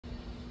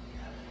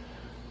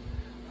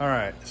All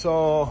right,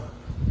 so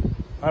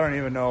I don't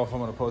even know if I'm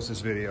gonna post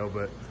this video,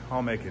 but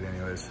I'll make it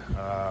anyways.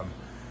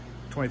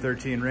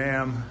 2013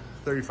 Ram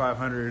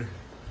 3500,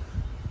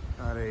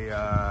 got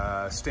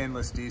a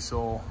stainless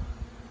diesel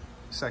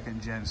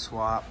 2nd gen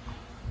swap.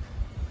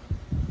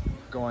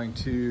 Going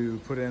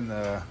to put in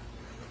the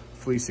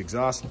Fleece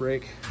Exhaust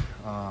Brake.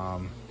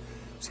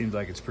 Seems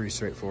like it's pretty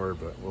straightforward,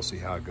 but we'll see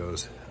how it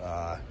goes.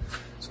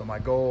 So my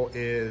goal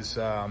is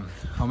I'm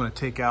gonna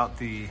take off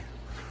the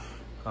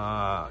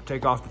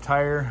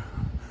tire,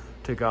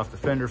 take off the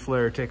fender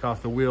flare, take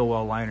off the wheel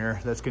well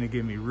liner. That's gonna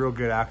give me real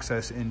good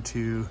access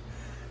into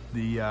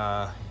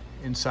the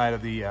inside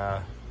of the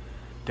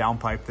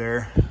downpipe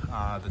there.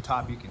 The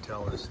top, you can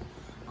tell, is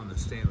on the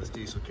stainless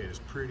diesel kit is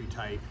pretty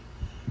tight,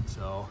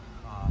 so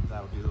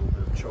that'll be a little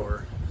bit of a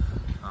chore.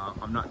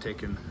 I'm not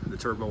taking the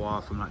turbo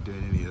off, I'm not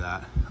doing any of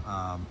that.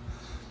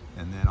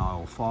 And then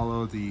I'll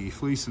follow the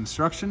Fleece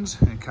instructions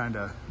and kind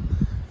of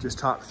just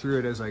talk through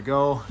it as I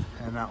go,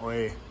 and that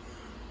way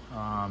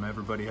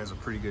everybody has a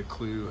pretty good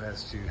clue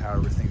as to how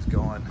everything's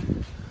going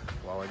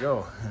while I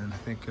go. And I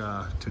think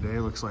today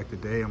looks like the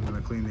day I'm going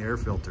to clean the air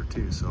filter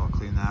too, so I'll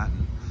clean that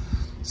and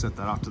set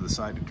that off to the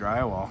side to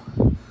dry while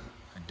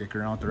I dick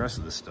around with the rest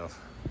of this stuff.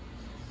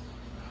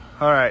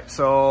 All right,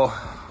 so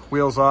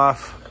wheels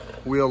off,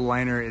 wheel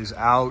liner is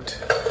out.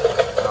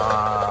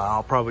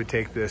 I'll probably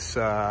take this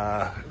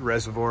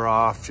reservoir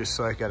off just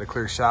so I got a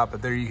clear shot,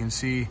 but there you can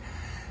see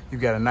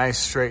you've got a nice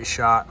straight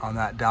shot on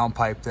that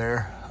downpipe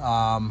there.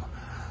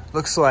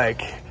 Looks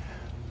like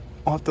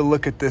I'll have to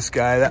look at this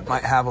guy. That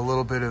might have a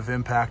little bit of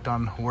impact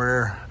on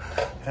where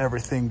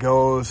everything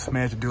goes.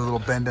 May have to do a little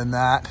bend in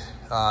that.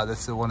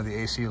 That's one of the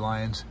AC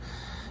lines.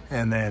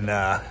 And then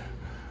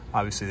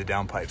obviously the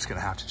downpipe's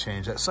gonna have to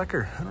change. That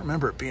sucker, I don't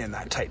remember it being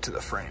that tight to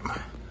the frame.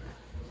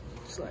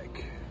 It's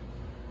like,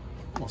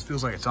 almost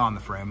feels like it's on the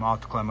frame. I'll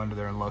have to climb under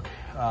there and look.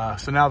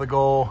 So now the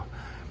goal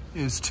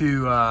is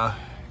to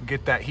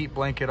get that heat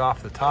blanket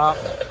off the top.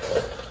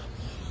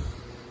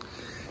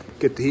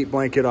 Get the heat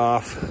blanket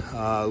off,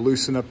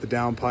 loosen up the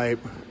downpipe,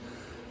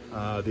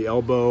 the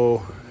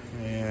elbow,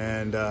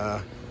 and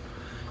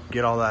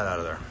get all that out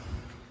of there.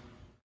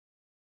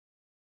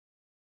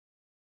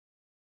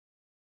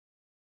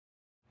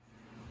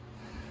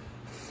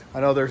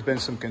 I know there's been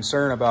some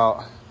concern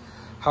about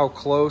how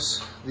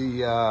close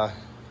the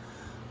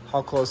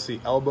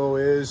elbow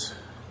is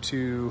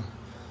to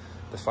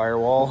the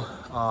firewall.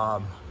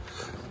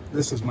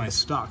 This is my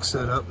stock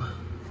setup,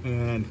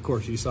 and of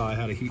course you saw I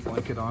had a heat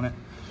blanket on it.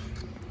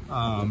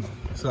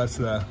 So that's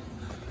the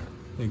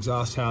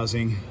exhaust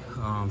housing.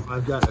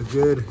 I've got a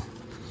good,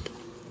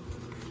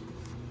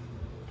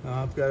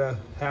 I've got a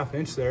 ½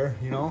 inch there,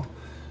 you know,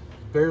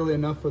 barely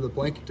enough for the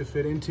blanket to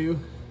fit into,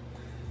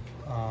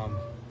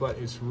 but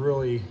it's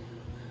really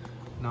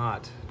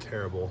not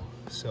terrible.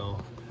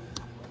 So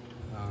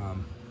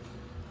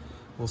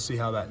we'll see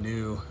how that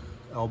new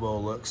elbow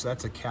looks.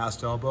 That's a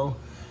cast elbow.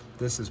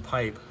 This is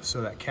pipe,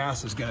 so that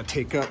cast is gonna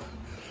take up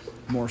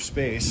more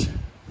space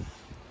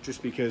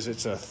just because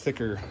it's a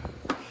thicker,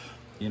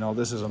 you know,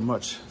 this is a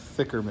much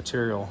thicker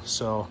material.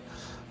 So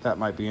that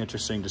might be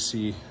interesting to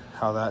see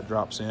how that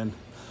drops in.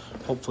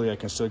 Hopefully I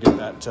can still get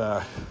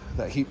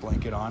that heat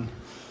blanket on.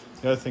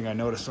 The other thing I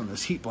noticed on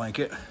this heat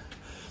blanket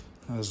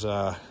is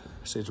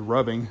it's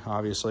rubbing,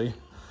 obviously.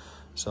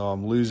 So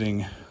I'm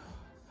losing,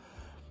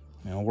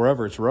 you know,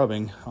 wherever it's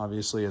rubbing,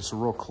 obviously it's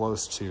real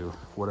close to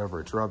whatever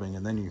it's rubbing.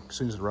 And then as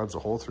soon as it rubs a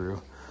hole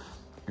through,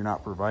 you're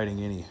not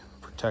providing any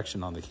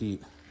protection on the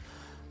heat.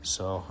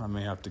 So I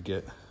may have to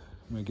get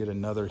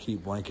another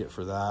heat blanket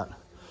for that,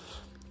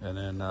 and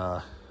then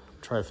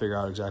try to figure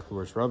out exactly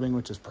where it's rubbing,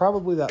 which is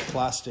probably that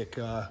plastic,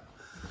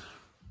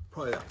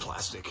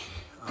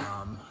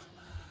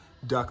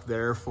 duct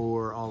there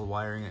for all the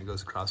wiring that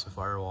goes across the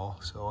firewall.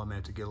 So I may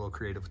have to get a little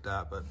creative with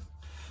that, but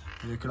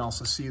you can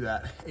also see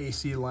that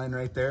AC line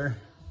right there,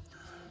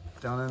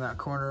 down in that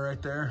corner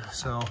right there.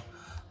 So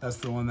that's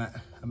the one that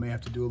I may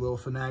have to do a little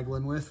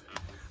finagling with.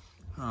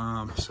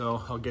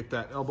 So I'll get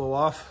that elbow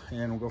off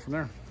and we'll go from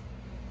there.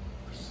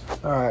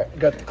 All right,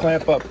 got the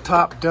clamp up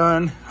top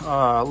done.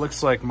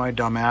 Looks like my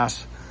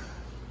dumbass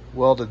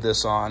welded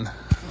this on,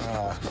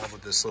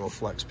 welded this little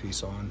flex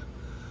piece on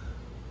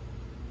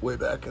way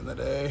back in the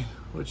day,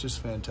 which is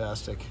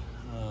fantastic,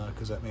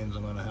 because that means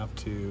I'm gonna have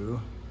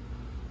to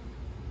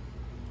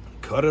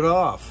cut it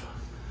off,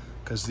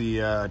 because the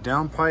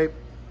downpipe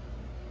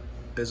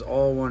is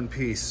all one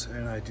piece,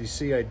 and I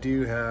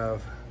do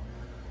have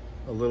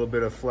a little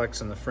bit of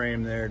flex in the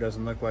frame there. It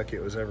doesn't look like it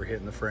was ever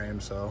hitting the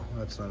frame, so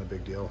that's not a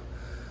big deal.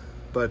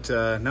 But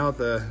now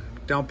the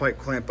downpipe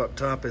clamp up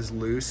top is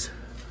loose,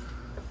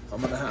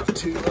 I'm gonna have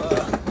to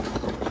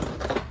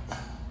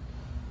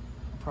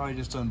probably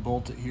just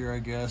unbolt it here, I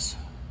guess.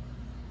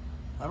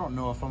 I don't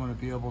know if I'm gonna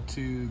be able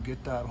to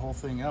get that whole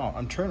thing out.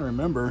 I'm trying to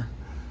remember.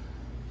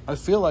 I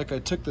feel like I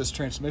took this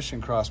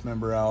transmission cross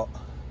member out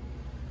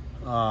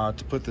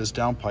to put this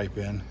downpipe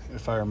in,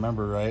 if I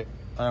remember right.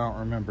 I don't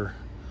remember.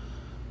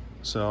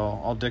 So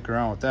I'll dick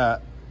around with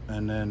that.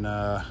 And then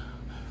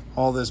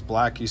all this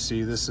black you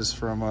see, this is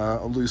from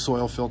a loose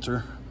oil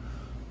filter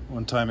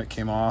One time it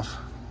came off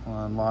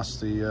and lost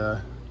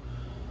some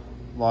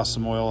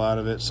oil out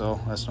of it,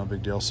 so that's no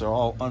big deal. So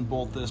I'll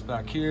unbolt this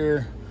back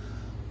here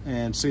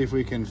and see if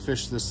we can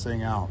fish this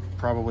thing out.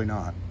 Probably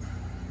not.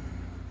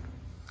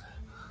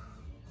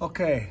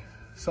 Okay,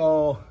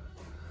 so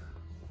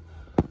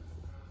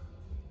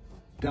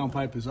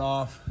downpipe is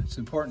off. It's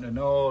important to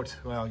note,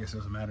 well, I guess it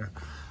doesn't matter.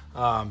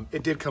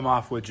 It did come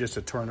off with just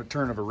a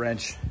turn of a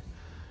wrench.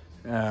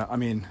 I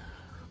mean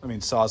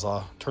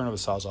sawzall, turn of a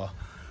sawzall.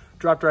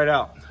 Dropped right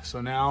out. So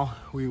now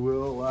we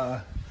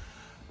will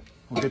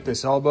we'll get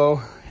this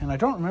elbow, and I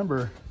don't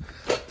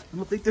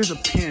think there's a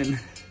pin.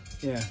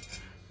 Yeah,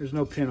 there's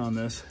no pin on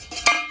this,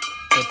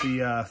 but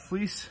the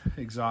Fleece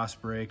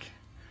Exhaust Brake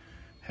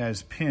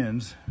has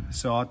pins,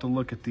 so I'll have to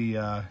look at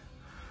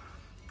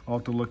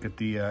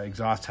the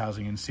exhaust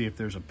housing and see if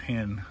there's a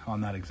pin on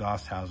that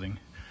exhaust housing.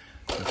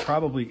 There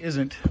probably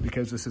isn't,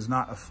 because this is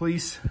not a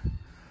Fleece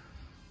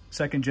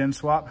 2nd gen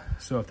swap.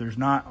 So if there's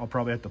not, I'll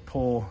probably have to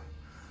pull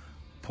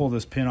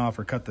this pin off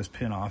or cut this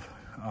pin off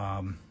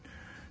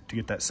to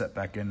get that set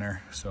back in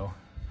there. So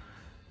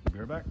we'll be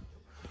right back.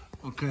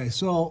 Okay,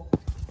 so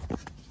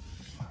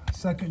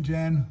 2nd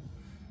gen,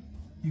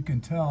 you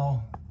can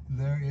tell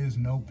there is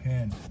no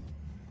pin.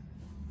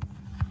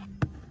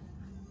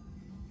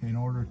 In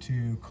order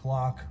to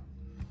clock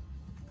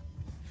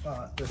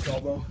this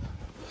elbow.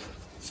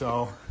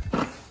 So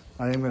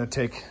I am going to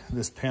take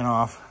this pin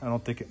off. I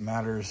don't think it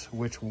matters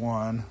which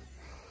one.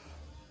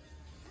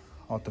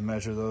 I'll have to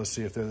measure those,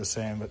 see if they're the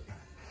same, but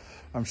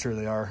I'm sure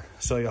they are.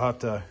 So you'll have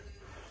to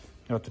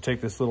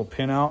take this little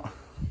pin out,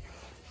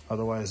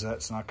 otherwise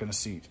that's not going to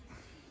seat.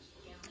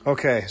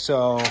 Okay,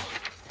 so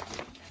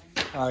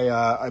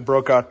I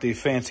broke out the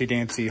fancy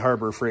dancy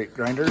Harbor Freight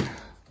grinder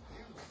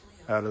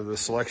out of the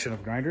selection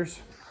of grinders.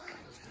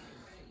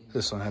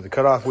 This one had the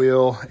cutoff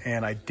wheel,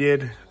 and I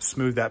did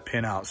smooth that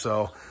pin out.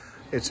 So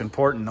it's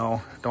important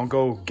though, don't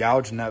go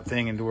gouging that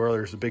thing into where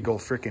there's a big old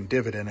freaking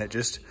divot in it.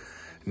 Just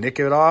nick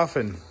it off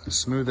and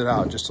smooth it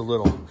out just a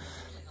little.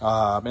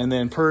 And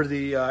then per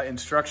the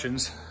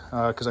instructions,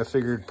 because I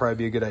figured it'd probably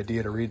be a good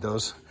idea to read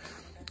those.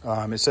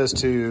 It says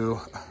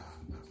to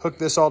hook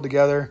this all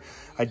together.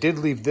 I did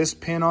leave this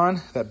pin on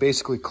that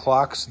basically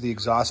clocks the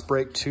exhaust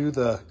brake to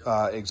the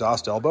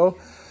exhaust elbow.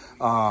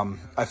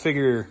 I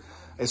figure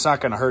it's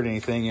not going to hurt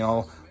anything, you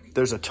know.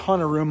 There's a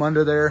ton of room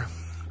under there.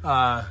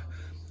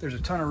 There's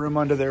a ton of room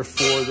under there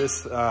for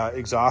this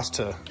exhaust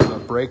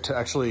brake to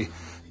actually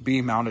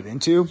be mounted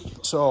into.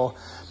 So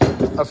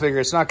I figure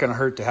it's not going to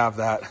hurt to have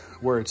that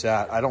where it's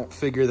at. I don't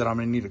figure that I'm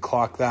going to need to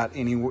clock that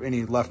any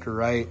left or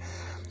right,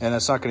 and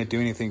that's not going to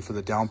do anything for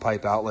the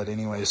downpipe outlet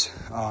anyways.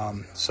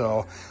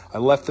 So I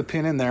left the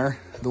pin in there.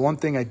 The one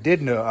thing I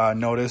did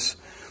notice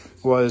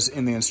was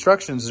in the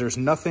instructions, there's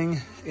nothing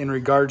in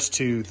regards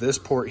to this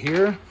port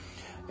here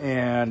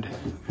and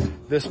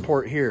this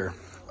port here.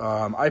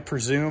 I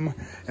presume,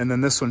 and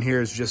then this one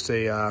here is just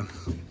a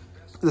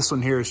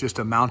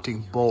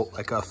mounting bolt,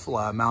 like a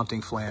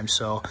mounting flange.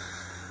 So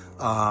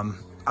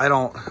I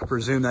don't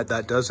presume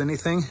that does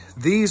anything.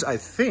 These, I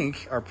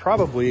think, are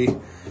probably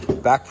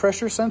back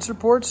pressure sensor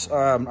ports.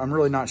 I'm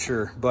really not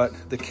sure, but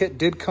the kit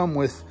did come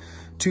with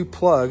 2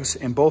 plugs,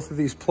 and both of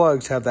these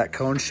plugs have that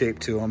cone shape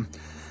to them.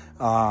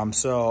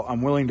 So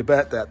I'm willing to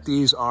bet that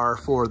these are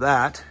for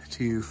that,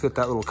 to fit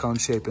that little cone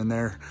shape in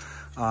there.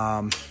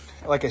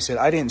 Like I said,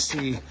 I didn't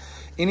see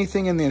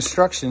anything in the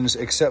instructions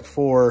except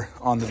for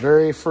on the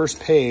very first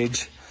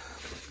page,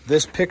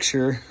 this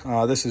picture.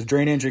 This is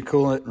drain engine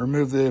coolant,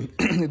 remove the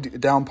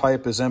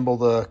downpipe, assemble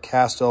the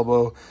cast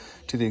elbow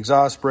to the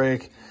exhaust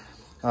brake,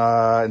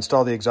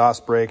 install the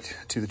exhaust brake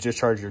to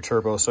discharge your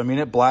turbo. So I mean,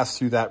 it blasts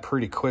through that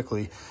pretty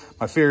quickly.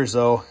 My fear is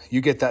though, you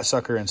get that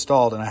sucker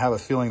installed, and I have a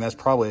feeling that's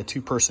probably a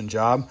 2-person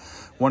job.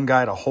 One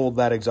guy to hold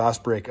that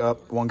exhaust brake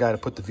up, one guy to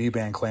put the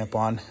V-band clamp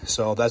on.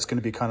 So that's going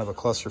to be kind of a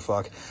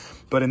clusterfuck.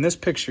 But in this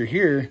picture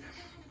here,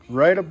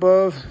 right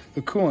above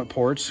the coolant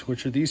ports,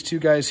 which are these 2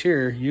 guys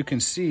here, you can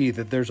see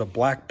that there's a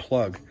black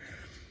plug.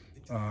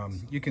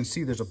 You can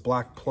see there's a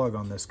black plug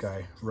on this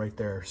guy right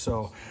there.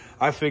 So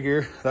I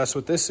figure that's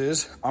what this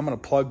is. I'm going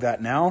to plug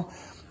that now.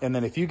 And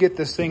then if you get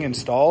this thing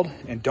installed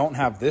and don't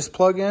have this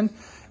plug in,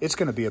 it's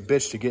going to be a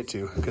bitch to get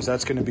to, because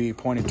that's going to be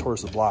pointed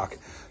towards the block.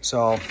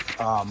 So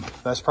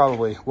that's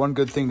probably one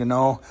good thing to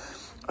know.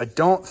 I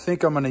don't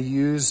think I'm going to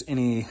use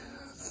any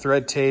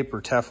thread tape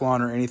or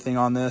Teflon or anything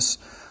on this.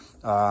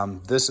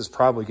 This is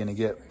probably going to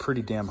get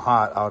pretty damn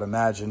hot, I would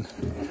imagine.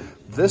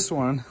 This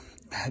one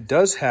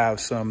does have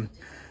some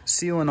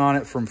sealant on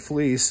it from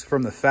Fleece,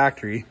 from the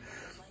factory,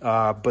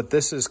 but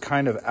this is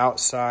kind of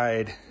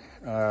outside.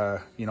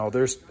 You know,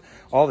 there's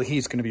all the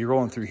heat's going to be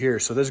rolling through here,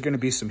 so there's going to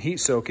be some heat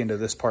soak into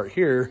this part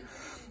here,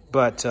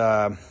 but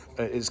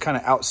it's kind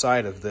of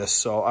outside of this.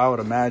 So I would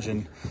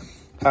imagine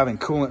having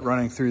coolant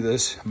running through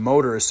this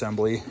motor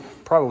assembly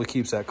probably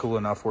keeps that cool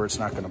enough where it's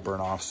not going to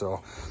burn off.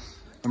 So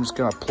I'm just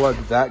going to plug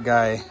that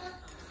guy.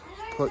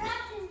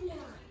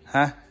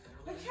 Huh?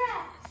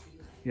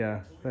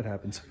 Yeah, that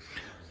happens.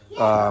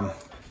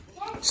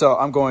 So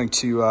I'm going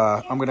to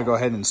go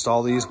ahead and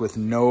install these with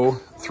no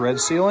thread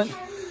sealant.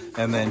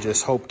 and then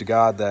just hope to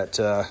God that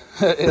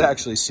it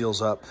actually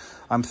seals up.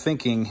 I'm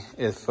thinking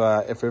if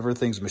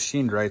everything's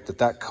machined right,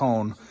 that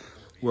cone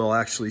will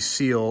actually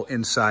seal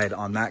inside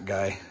on that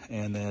guy.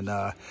 And then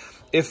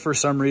if for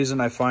some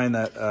reason I find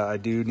that I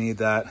do need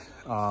that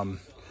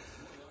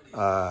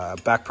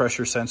back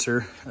pressure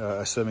sensor,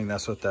 assuming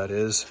that's what that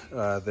is,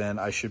 then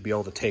I should be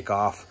able to take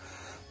off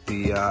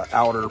the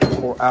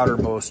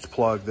outermost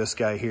plug, this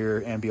guy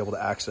here, and be able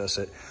to access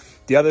it.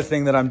 The other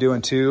thing that I'm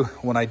doing too,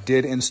 when I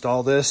did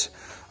install this,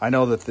 I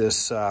know that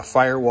this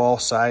firewall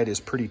side is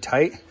pretty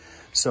tight.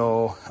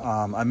 So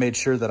I made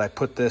sure that I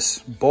put this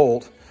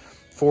bolt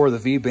for the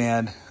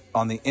V-band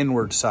on the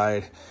inward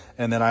side.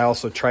 And then I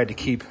also tried to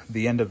keep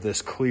the end of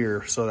this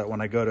clear so that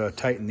when I go to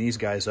tighten these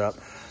guys up,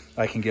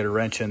 I can get a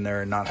wrench in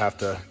there and not have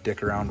to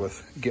dick around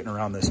with getting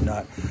around this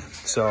nut.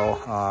 So,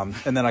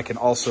 and then I can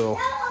also,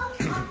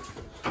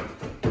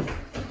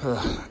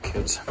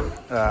 kids,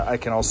 I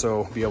can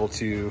also be able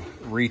to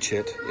reach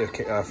it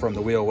from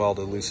the wheel well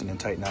to loosen and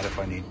tighten that if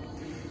I need.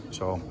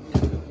 So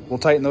we'll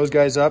tighten those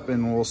guys up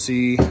and we'll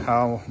see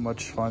how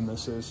much fun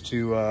this is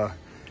to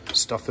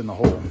stuff in the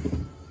hole.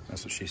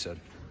 That's what she said.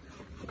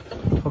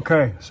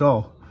 Okay,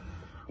 so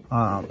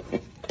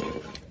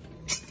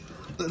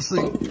this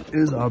thing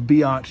is a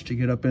biatch to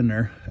get up in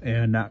there,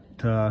 and that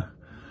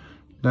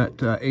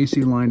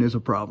AC line is a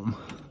problem.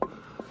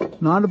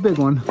 Not a big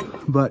one,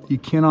 but you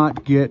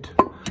cannot get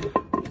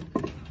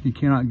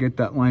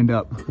that lined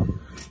up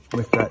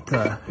with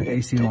that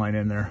AC line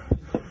in there.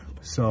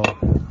 So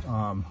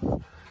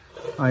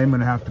I am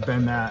gonna have to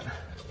bend that.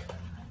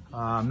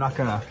 I'm not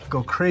gonna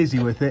go crazy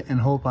with it and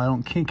hope I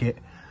don't kink it,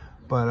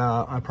 but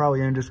I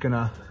probably am just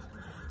gonna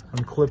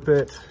unclip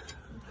it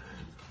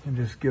and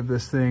just give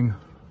this thing.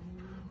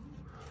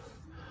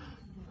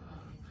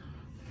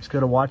 Just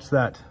gotta watch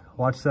that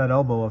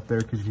elbow up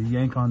there, because if you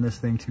yank on this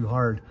thing too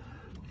hard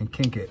and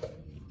kink it,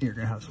 you're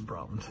gonna have some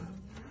problems.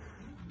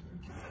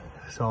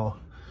 So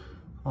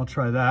I'll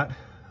try that.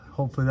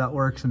 Hopefully that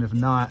works, and if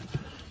not,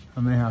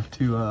 I may have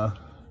to,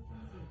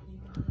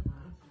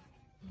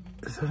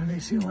 is that an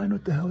AC line?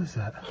 What the hell is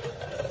that?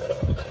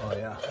 Oh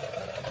yeah,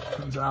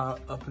 comes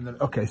out up in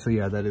the, okay, so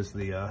yeah, that is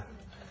the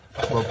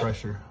low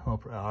pressure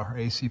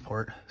AC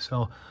port.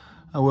 So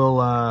I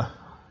will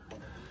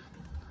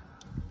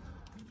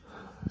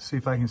see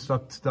if I can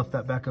stuff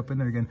that back up in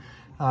there again.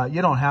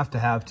 You don't have to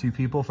have two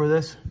people for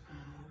this,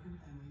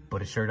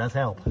 but it sure does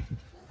help.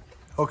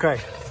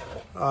 Okay,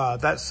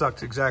 that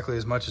sucked exactly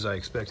as much as I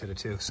expected it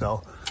to.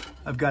 So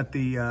I've got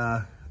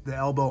the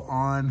elbow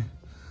on.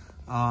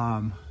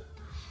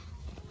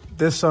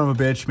 This son of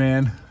a bitch,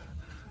 man,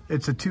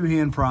 it's a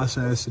two-hand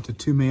process. It's a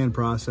two-man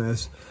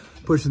process.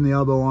 Pushing the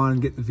elbow on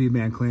and getting the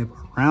V-band clamp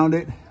around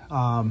it.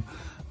 But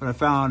I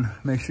found,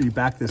 make sure you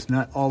back this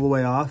nut all the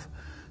way off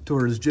to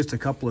where there's just a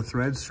couple of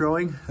threads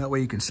showing. That way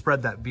you can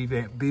spread that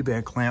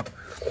V-band clamp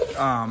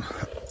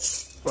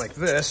like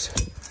this.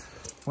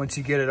 Once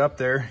you get it up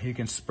there, you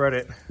can spread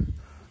it.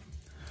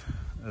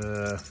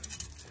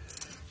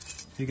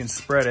 You can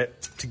spread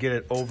it to get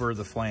it over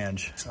the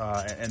flange.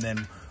 And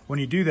then when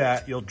you do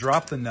that, you'll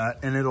drop the nut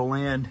and it'll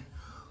land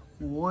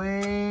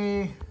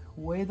way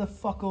the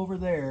fuck over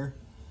there.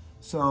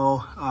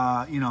 So,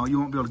 you know, you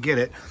won't be able to get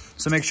it.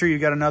 So make sure you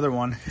got another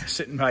one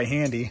sitting by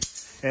handy.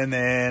 And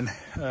then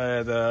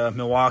the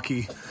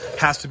Milwaukee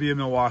has to be a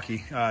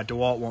Milwaukee.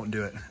 DeWalt won't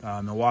do it.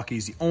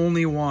 Milwaukee's the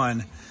only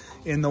one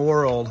in the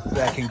world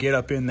that can get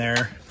up in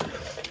there.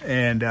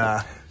 And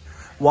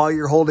while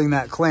you're holding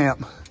that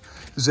clamp,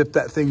 zip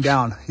that thing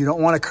down. You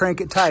don't want to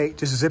crank it tight,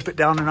 just zip it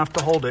down enough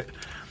to hold it.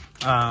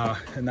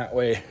 And that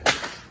way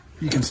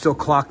you can still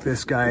clock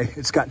this guy.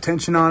 It's got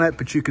tension on it,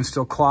 but you can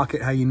still clock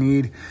it how you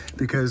need,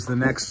 because the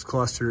next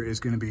cluster is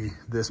going to be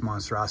this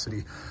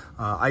monstrosity.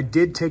 I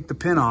did take the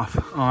pin off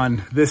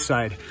on this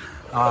side.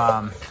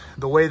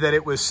 The way that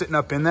it was sitting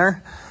up in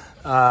there,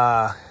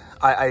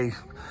 I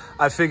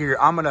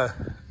figure I'm going to,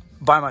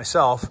 by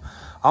myself,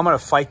 I'm going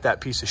to fight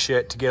that piece of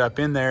shit to get up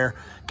in there,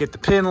 get the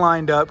pin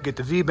lined up, get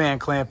the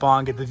V-band clamp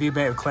on, get the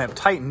V-band clamp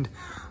tightened.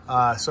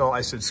 So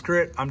I said,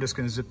 screw it, I'm just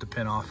going to zip the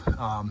pin off.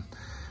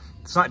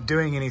 It's not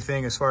doing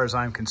anything as far as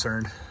I'm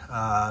concerned.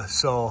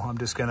 So I'm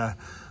just going to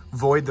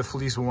void the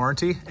Fleece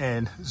warranty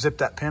and zip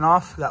that pin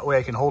off. That way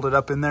I can hold it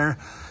up in there,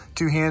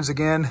 two hands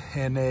again,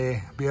 and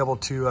be able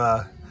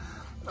to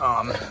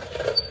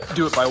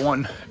do it by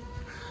one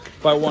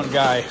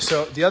guy.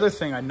 So the other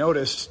thing I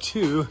noticed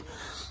too,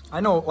 I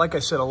know, like I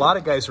said, a lot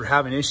of guys are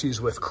having issues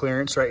with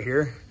clearance right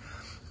here,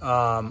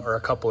 or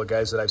a couple of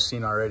guys that I've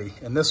seen already.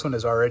 And this one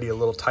is already a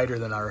little tighter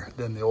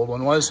than the old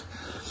one was.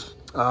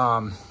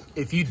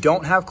 If you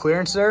don't have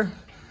clearance there,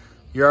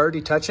 you're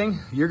already touching,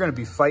 you're gonna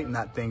be fighting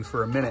that thing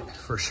for a minute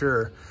for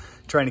sure,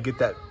 trying to get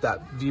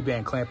that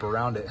V-band clamp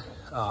around it.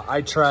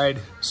 I tried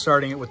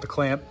starting it with the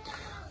clamp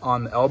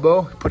on the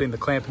elbow, putting the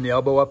clamp in the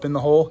elbow up in the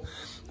hole,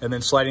 and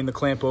then sliding the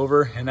clamp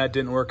over, and that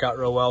didn't work out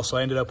real well. So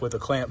I ended up with a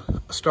clamp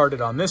started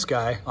on this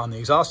guy, on the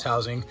exhaust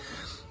housing,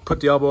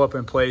 put the elbow up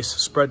in place,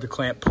 spread the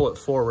clamp, pull it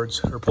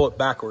forwards, or pull it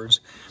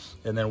backwards,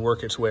 and then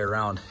work its way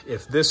around.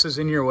 If this is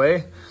in your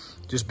way,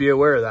 just be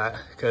aware of that,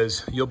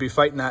 because you'll be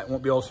fighting that,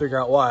 won't be able to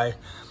figure out why.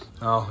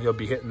 Oh, you'll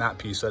be hitting that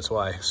piece, that's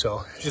why.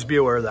 So just be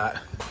aware of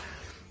that.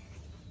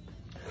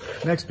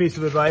 Next piece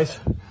of advice,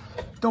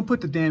 don't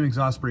put the damn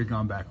exhaust brake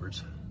on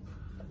backwards.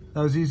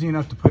 That was easy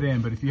enough to put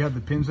in, but if you have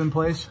the pins in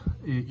place,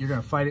 you're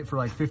gonna fight it for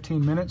like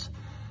 15 minutes.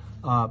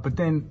 But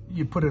then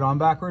you put it on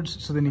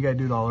backwards, so then you gotta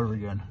do it all over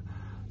again.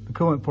 The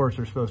coolant ports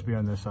are supposed to be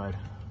on this side.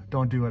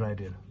 Don't do what I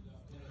did.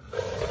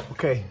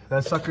 Okay,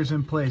 that sucker's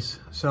in place.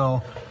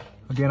 So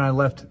again, I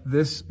left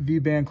this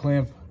V-band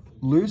clamp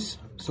loose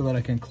so that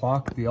I can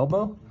clock the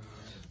elbow.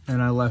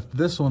 And I left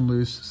this one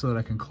loose so that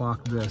I can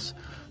clock this.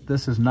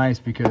 This is nice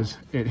because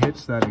it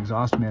hits that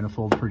exhaust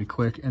manifold pretty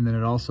quick, and then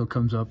it also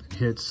comes up and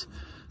hits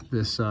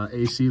this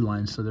AC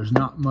line. So there's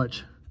not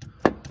much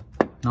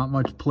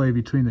play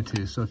between the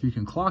two. So if you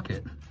can clock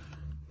it,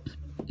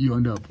 you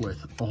end up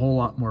with a whole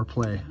lot more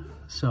play.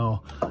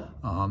 So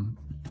I'm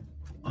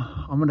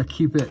gonna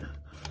keep it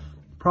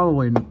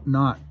probably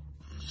not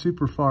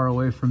super far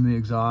away from the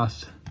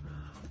exhaust,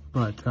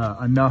 but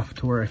enough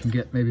to where I can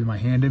get maybe my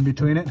hand in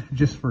between it,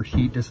 just for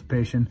heat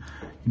dissipation.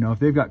 You know, if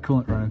they've got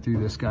coolant running through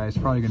this guy, it's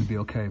probably gonna be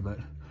okay. But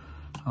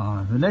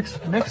the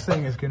next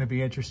thing is gonna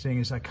be interesting,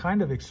 is I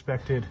kind of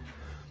expected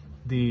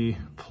the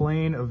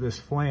plane of this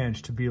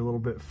flange to be a little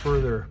bit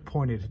further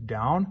pointed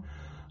down,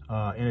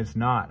 and it's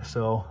not.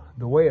 So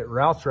the way it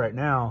routes right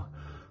now,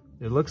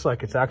 it looks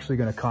like it's actually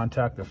gonna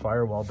contact the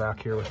firewall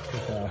back here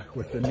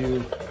with the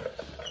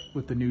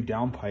new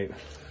downpipe.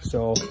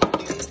 So,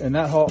 and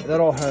that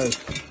all has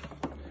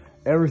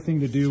everything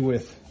to do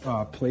with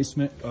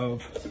placement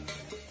of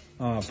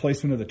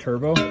the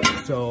turbo.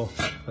 So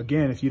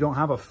again, if you don't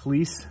have a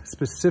Fleece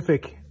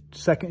specific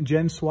 2nd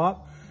gen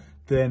swap,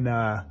 then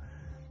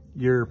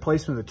your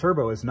placement of the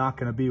turbo is not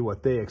going to be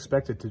what they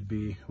expect it to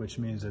be, which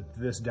means that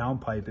this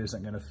downpipe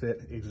isn't going to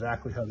fit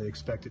exactly how they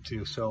expect it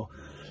to. So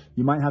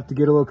you might have to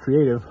get a little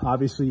creative.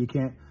 Obviously you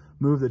can't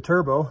move the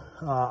turbo.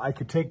 I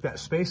could take that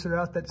spacer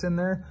out that's in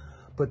there,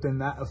 but then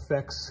that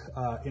affects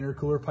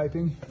intercooler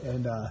piping.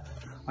 And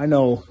I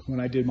know when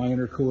I did my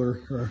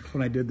intercooler, or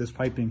when I did this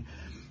piping,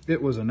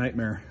 it was a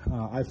nightmare.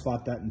 I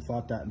fought that and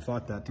fought that and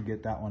fought that to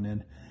get that one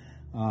in.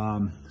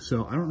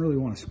 So I don't really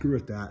want to screw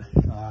with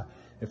that.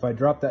 If I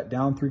drop that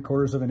down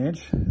 3/4 of an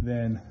inch,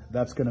 then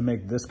that's going to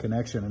make this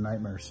connection a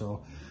nightmare.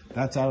 So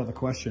that's out of the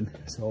question.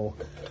 So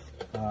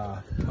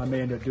I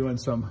may end up doing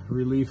some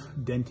relief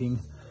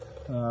denting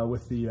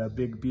with the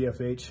big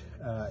BFH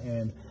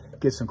and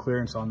get some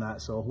clearance on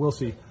that. So we'll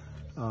see.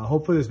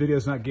 Hopefully this video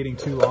is not getting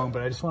too long,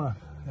 but I just want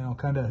to, you know,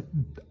 kind of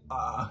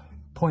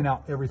point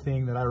out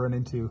everything that I run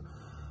into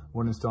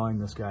when installing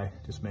this guy,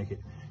 just make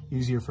it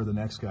easier for the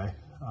next guy.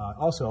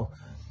 Also,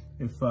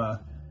 if you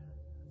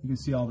can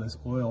see all this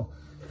oil,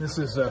 this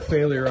is a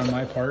failure on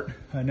my part.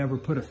 I never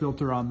put a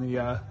filter on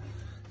the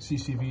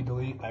CCV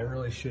delete. I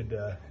really should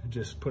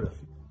just put a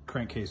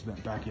crankcase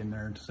vent back in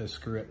there and say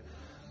screw it.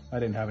 I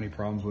didn't have any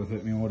problems with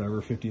it. I mean,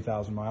 whatever,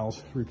 50,000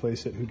 miles,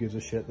 replace it. Who gives a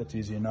shit? That's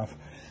easy enough.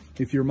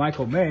 If you're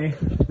Michael May,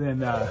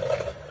 then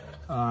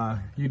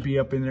you'd be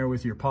up in there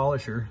with your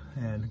polisher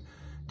and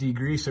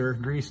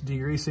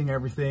degreasing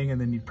everything,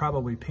 and then you'd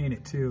probably paint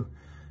it too.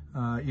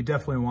 You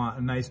definitely want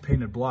a nice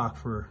painted block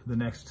for the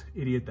next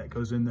idiot that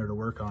goes in there to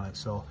work on it.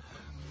 So,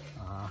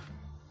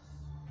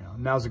 you know,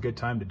 now's a good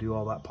time to do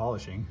all that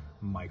polishing,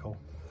 Michael.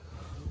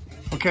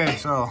 Okay,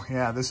 so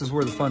yeah, this is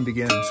where the fun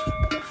begins.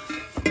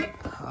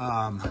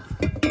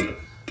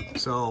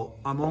 So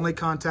I'm only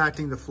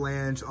contacting the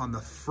flange on the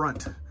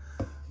front,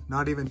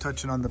 not even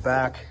touching on the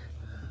back.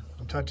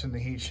 I'm touching the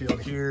heat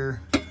shield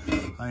here.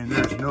 I mean,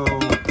 there's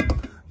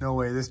no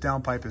way, this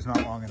downpipe is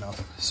not long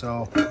enough.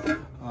 So,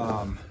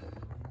 I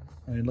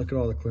mean, look at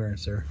all the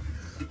clearance there.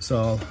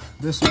 So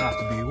this will have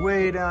to be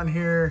way down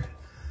here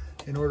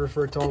in order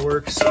for it to all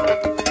work. So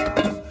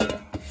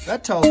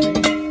that tells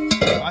me,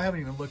 I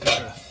haven't even looked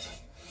at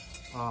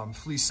the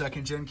Fleece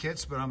 2nd gen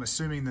kits, but I'm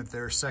assuming that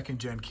they're 2nd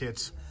gen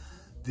kits.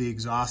 The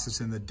exhaust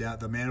is in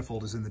the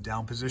manifold is in the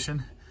down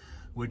position,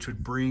 which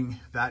would bring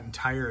that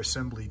entire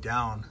assembly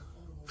down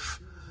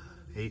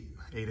 8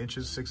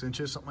 inches, 6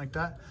 inches, something like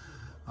that.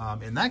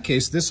 In that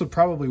case, this would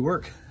probably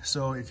work.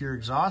 So if your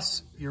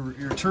exhaust, your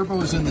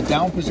turbo is in the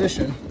down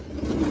position,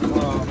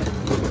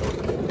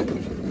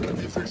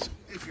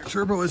 if your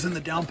turbo is in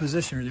the down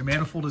position, or your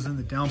manifold is in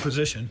the down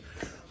position,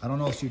 I don't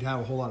know if you'd have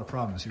a whole lot of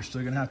problems. You're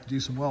still gonna have to do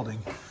some welding.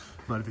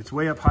 But if it's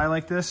way up high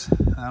like this,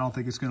 I don't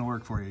think it's gonna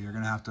work for you. You're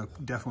gonna have to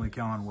definitely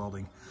count on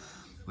welding,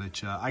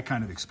 which I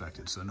kind of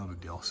expected, so no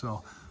big deal.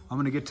 So I'm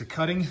gonna get to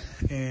cutting,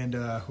 and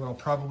what I'll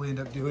probably end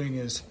up doing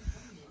is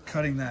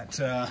cutting that,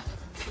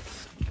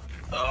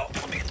 oh,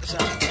 let me get this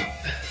out.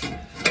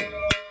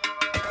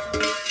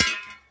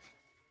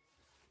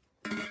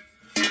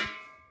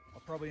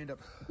 I'll probably end up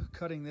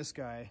cutting this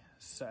guy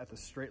at the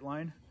straight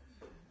line,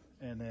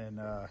 and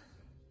then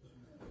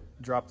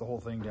drop the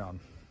whole thing down.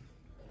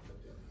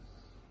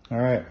 All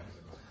right,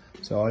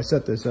 so I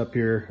set this up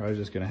here. I was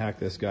just gonna hack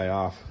this guy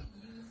off,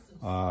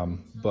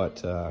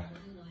 but found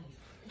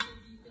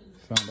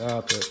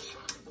out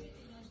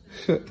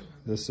that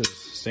this is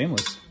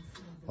stainless.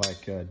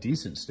 like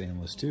decent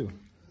stainless too.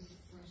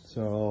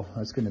 So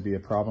that's going to be a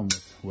problem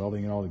with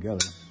welding it all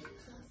together.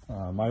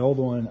 My old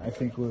one, I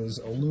think, was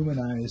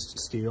aluminized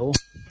steel.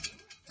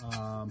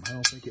 I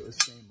don't think it was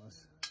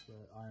stainless,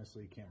 but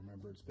honestly can't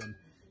remember. It's been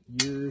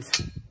years.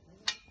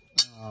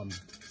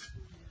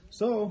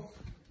 So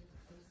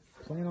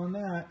plan on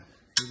that.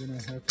 You're going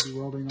to have to be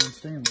welding on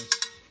stainless.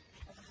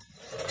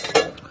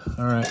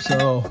 All right,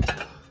 so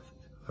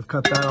I've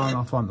cut that on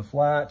off on the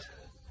flat.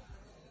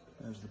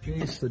 There's the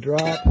piece, the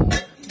drop,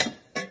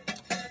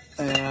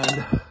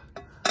 and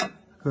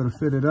go to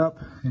fit it up,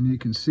 and you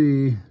can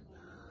see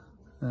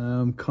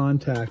I'm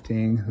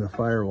contacting the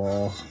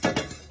firewall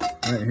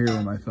right here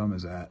where my thumb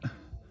is at.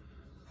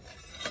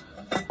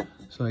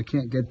 So I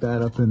can't get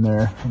that up in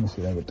there. Let me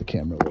see if I can get the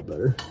camera a little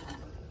better.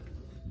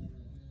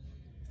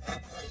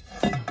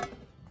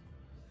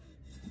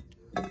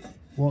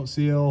 Won't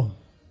seal,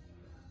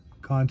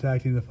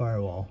 contacting the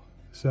firewall.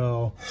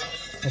 So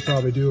I'll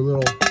probably do a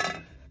little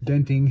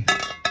denting.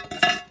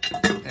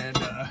 And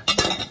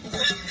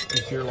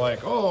if you're like,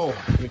 oh,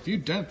 if you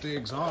dent the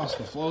exhaust,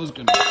 the flow's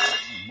gonna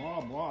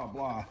blah, blah,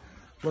 blah.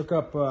 Look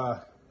up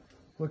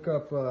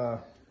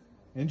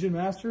Engine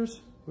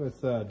Masters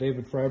with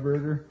David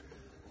Freiberger,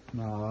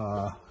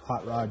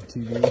 Hot Rod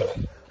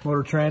TV,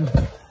 Motor Trend.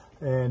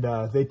 And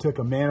they took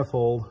a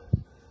manifold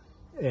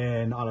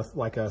and on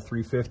like a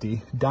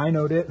 350,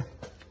 dynoed it,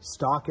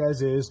 stock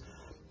as is,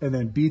 and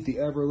then beat the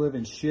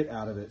ever-living shit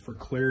out of it for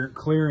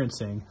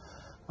clearancing.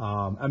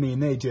 I mean,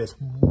 they just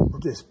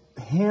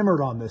hammered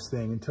on this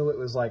thing until it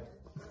was like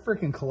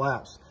freaking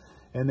collapsed.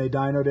 And they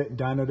dynoed it,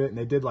 and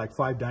they did like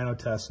 5 dyno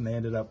tests, and they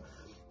ended up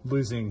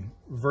losing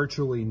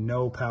virtually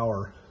no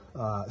power.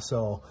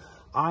 So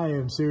I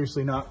am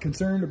seriously not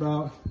concerned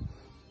about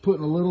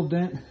putting a little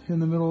dent in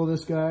the middle of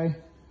this guy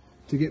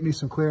to get me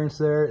some clearance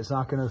there. It's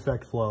not going to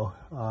affect flow.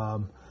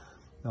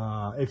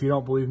 If you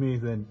don't believe me,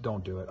 then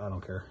don't do it. I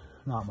don't care.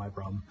 Not my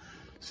problem.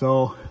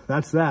 So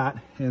that's that.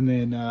 And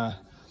then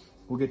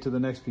we'll get to the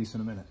next piece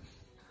in a minute.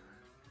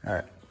 All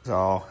right.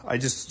 So I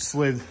just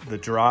slid the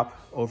drop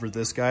over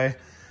this guy.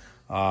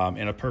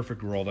 In a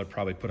perfect world, I'd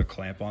probably put a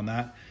clamp on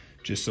that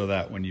just so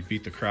that when you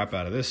beat the crap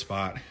out of this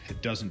spot,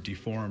 it doesn't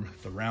deform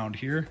the round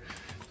here.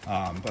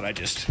 But I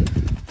just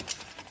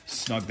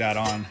snug that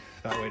on.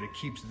 That way it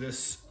keeps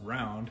this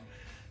round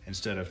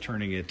instead of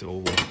turning it to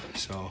oval.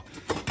 So,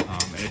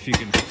 and if you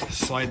can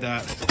slide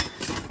that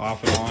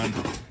off and on,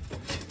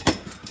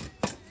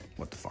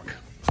 what the fuck?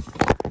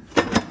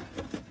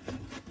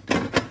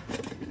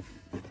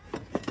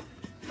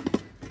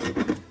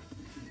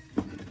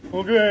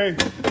 Okay.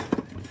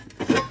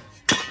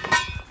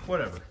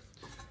 Whatever.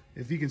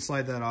 If you can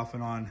slide that off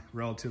and on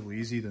relatively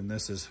easy, then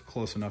this is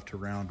close enough to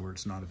round where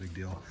it's not a big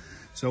deal.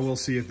 So we'll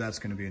see if that's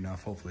going to be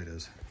enough. Hopefully it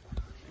is.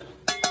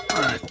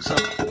 All right, so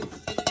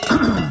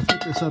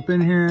put this up in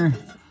here,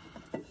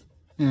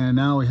 and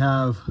now we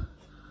have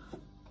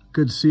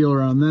good seal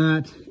around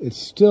that. It's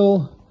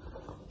still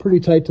pretty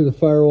tight to the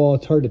firewall.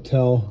 It's hard to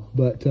tell,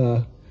 but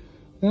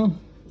well,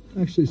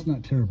 actually it's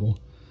not terrible.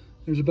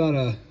 There's about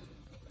a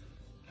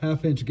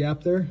 1/2 inch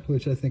gap there,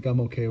 which I think I'm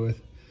okay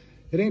with.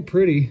 It ain't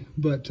pretty,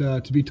 but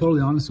to be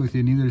totally honest with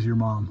you, neither is your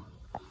mom.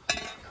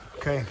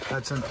 Okay,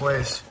 that's in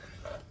place.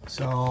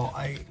 So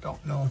I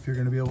don't know if you're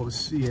gonna be able to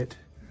see it,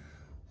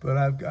 but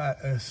I've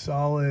got a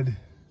solid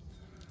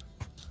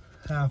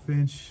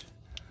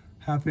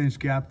 1/2 inch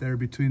gap there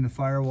between the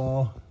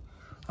firewall.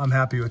 I'm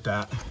happy with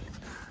that.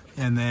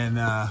 And then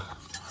I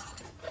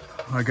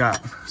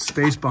got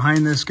space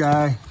behind this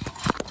guy.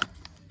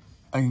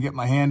 I can get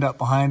my hand up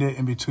behind it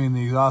in between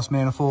the exhaust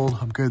manifold.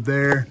 I'm good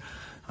there.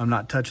 I'm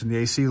not touching the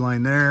AC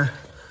line there.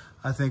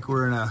 I think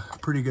we're in a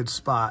pretty good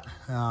spot.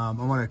 I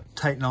want to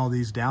tighten all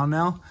these down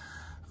now.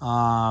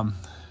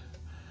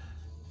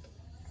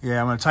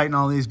 Yeah, I'm gonna tighten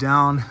all these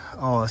down.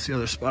 Oh, that's the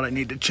other spot I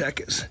need to check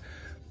is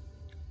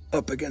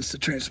up against the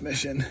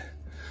transmission.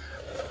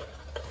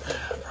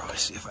 I'll probably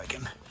see if I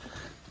can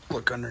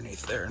look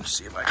underneath there and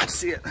see if I can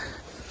see it.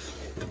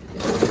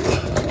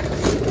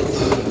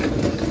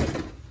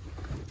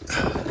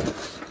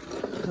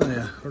 Oh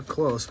yeah, we're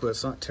close, but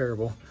it's not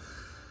terrible.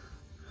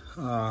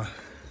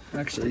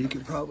 Actually, you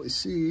can probably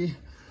see,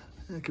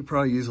 I could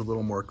probably use a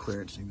little more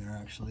clearancing there,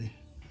 actually.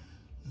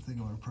 I think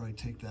I'm gonna probably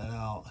take that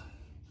out.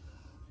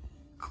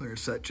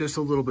 Clearance that just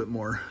a little bit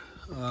more.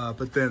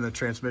 But then the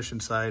transmission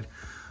side,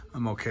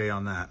 I'm okay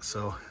on that.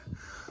 So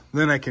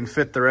then I can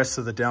fit the rest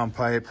of the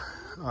downpipe,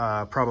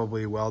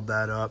 probably weld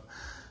that up,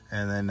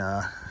 and then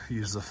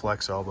use the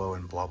flex elbow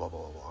and blah, blah,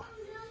 blah, blah.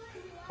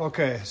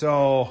 Okay,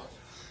 so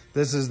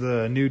this is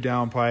the new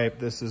downpipe.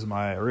 This is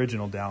my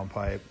original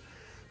downpipe.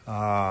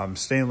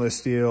 Stainless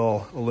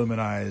steel,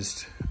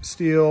 aluminized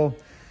steel.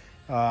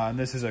 And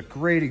this is a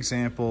great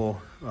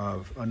example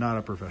of not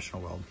a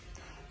professional weld.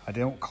 I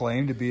don't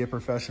claim to be a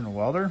professional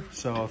welder,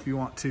 so if you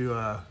want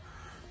to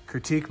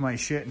critique my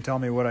shit and tell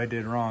me what I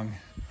did wrong,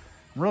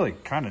 I'm really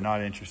kind of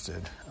not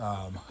interested.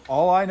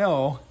 All I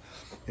know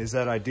is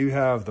that I do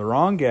have the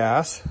wrong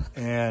gas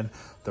and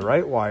the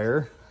right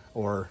wire,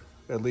 or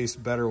at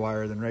least better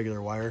wire than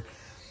regular wire.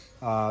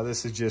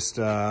 This is just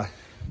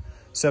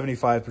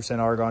 75%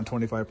 argon,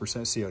 25%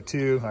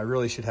 CO2. I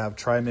really should have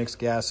trimix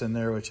gas in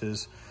there, which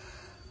is,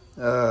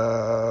 I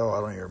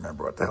don't even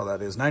remember what the hell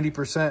that is.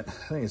 90%, I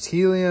think it's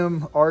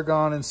helium,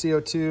 argon, and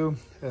CO2.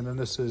 And then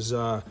this is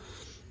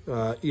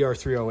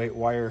ER308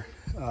 wire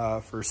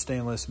for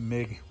stainless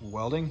MIG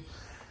welding.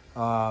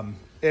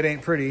 It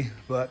ain't pretty,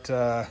 but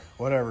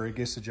whatever, it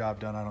gets the job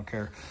done, I don't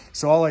care.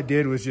 So all I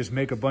did was just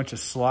make a bunch of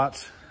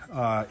slots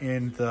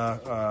in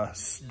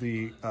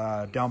the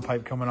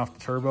downpipe coming off the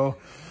turbo,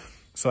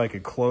 so I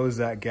could close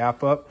that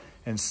gap up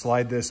and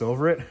slide this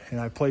over it. And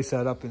I placed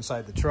that up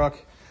inside the truck,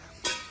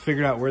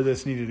 figured out where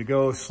this needed to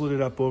go, slid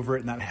it up over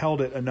it, and that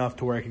held it enough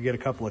to where I could get a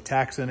couple of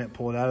tacks in it,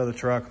 pull it out of the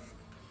truck,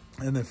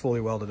 and then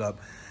fully weld it up.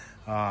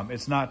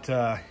 It's not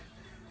a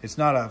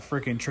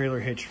freaking trailer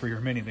hitch for your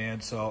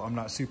minivan, so I'm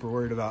not super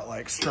worried about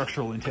like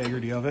structural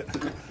integrity of it.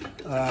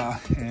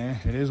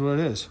 It is what it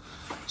is.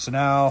 So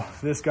now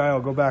this guy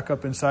will go back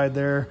up inside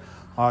there.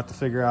 I'll have to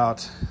figure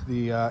out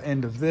the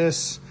end of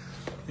this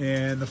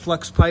and the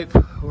flex pipe,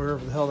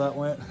 wherever the hell that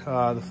went.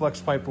 The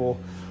flex pipe will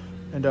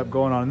end up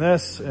going on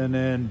this, and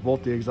then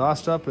bolt the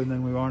exhaust up, and then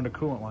move on to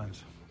coolant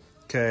lines.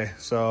 Okay,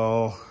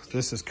 so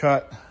this is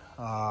cut,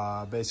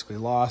 basically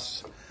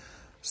lost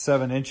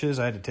 7 inches.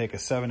 I had to take a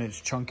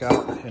 7-inch chunk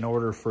out in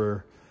order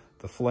for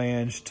the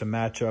flange to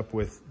match up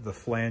with the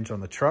flange on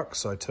the truck.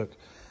 So I took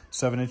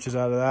 7 inches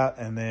out of that,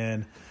 and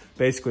then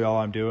basically all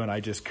I'm doing,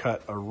 I just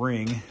cut a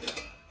ring,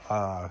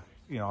 I'll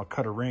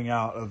cut a ring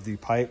out of the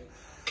pipe,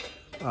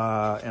 and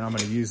I'm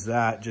gonna use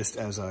that just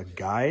as a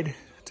guide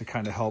to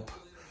kind of help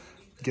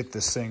get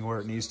this thing where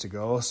it needs to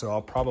go. So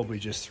I'll probably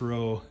just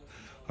throw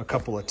a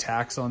couple of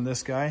tacks on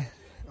this guy,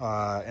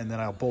 and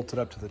then I'll bolt it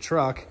up to the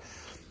truck.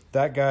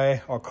 That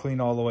guy I'll clean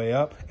all the way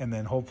up, and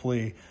then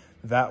hopefully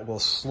that will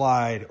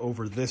slide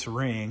over this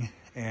ring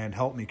and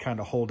help me kind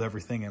of hold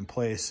everything in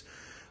place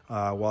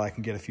while I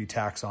can get a few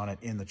tacks on it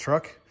in the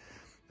truck.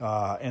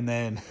 And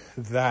then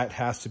that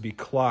has to be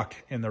clocked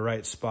in the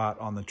right spot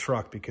on the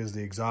truck because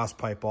the exhaust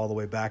pipe all the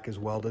way back is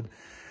welded.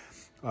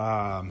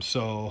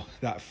 So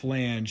that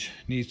flange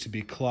needs to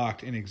be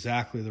clocked in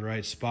exactly the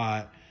right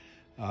spot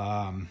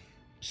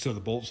so the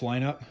bolts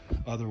line up.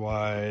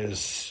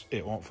 Otherwise,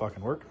 it won't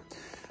fucking work.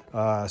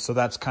 So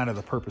that's kind of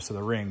the purpose of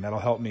the ring. That'll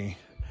help me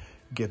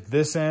get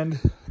this end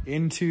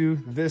into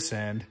this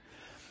end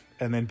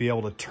and then be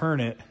able to turn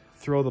it,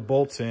 throw the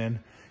bolts in,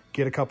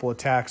 get a couple of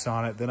tacks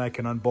on it. Then I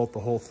can unbolt the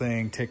whole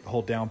thing, take the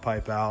whole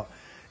downpipe out,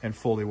 and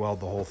fully weld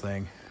the whole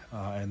thing.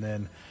 And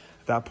then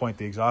at that point,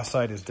 the exhaust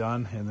side is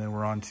done, and then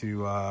we're on to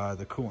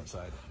the coolant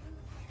side.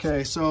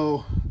 Okay,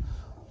 so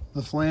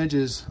the flange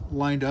is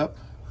lined up.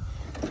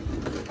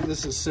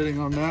 This is sitting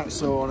on that,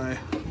 so when I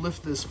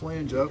lift this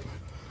flange up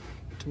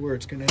to where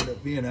it's gonna end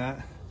up being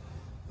at,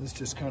 this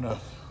just kind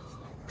of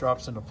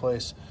drops into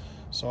place.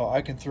 So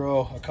I can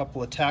throw a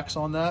couple of tacks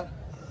on that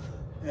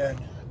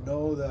and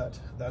know that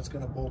that's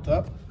gonna bolt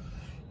up,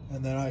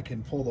 and then I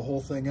can pull the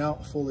whole thing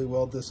out, fully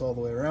weld this all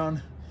the way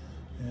around,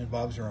 and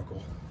Bob's your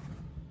uncle.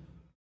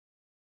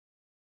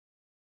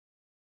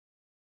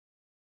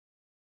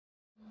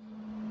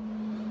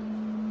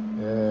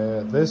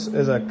 This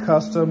is a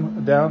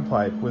custom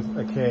downpipe with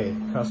a K,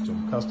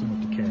 custom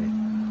with the K.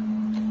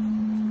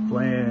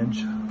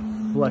 Flange,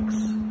 flex,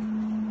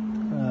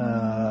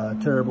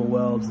 terrible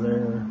welds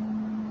there,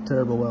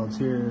 terrible welds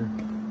here,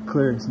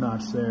 clearance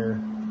notch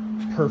there.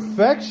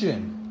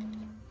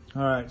 Perfection.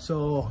 All right,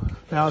 so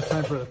now it's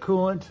time for the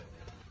coolant.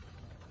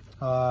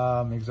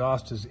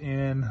 Exhaust is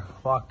in,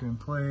 locked in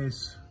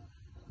place,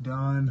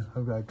 done.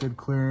 I've got good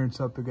clearance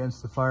up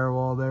against the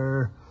firewall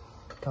there.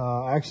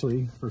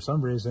 Actually, for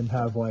some reason,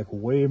 have like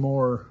way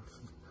more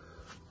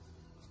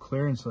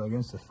clearance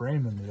against the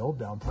frame than the old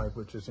downpipe,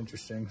 which is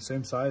interesting.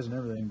 Same size and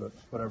everything, but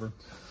whatever.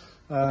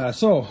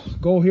 So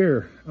goal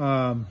here.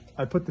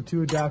 I put the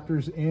 2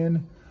 adapters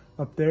in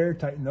up there,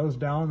 tighten those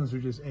down. Those are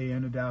just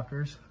AN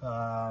adapters.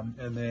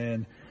 And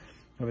then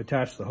I've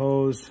attached the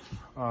hose,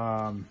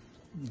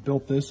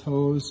 built this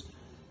hose.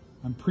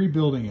 I'm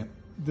pre-building it.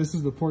 This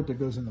is the port that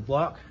goes in the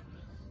block.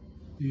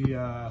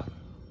 The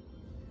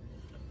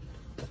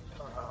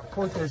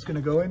port that it's going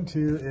to go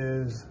into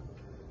is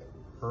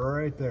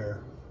right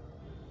there.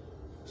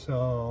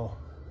 So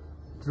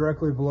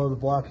directly below the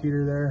block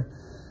heater there.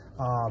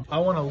 I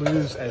want to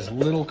lose as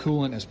little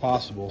coolant as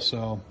possible.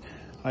 So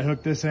I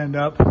hooked this end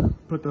up,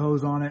 put the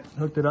hose on it,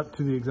 hooked it up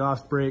to the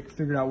exhaust brake,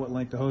 figured out what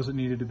length of hose it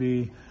needed to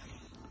be,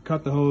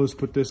 cut the hose,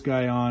 put this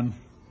guy on.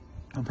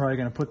 I'm probably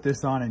going to put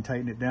this on and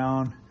tighten it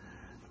down.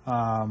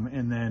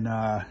 And then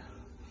I'm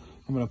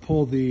going to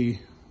pull the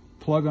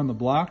plug on the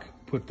block,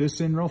 put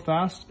this in real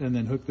fast, and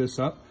then hook this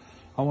up.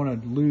 I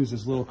want to lose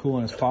as little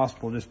coolant as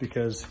possible just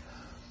because,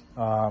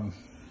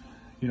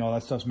 you know,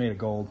 that stuff's made of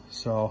gold.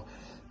 So,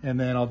 and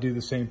then I'll do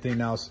the same thing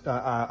now.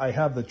 I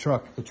have the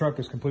truck. The truck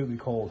is completely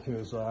cold. It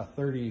was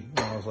 30, you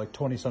know, it was like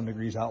 20 some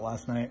degrees out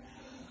last night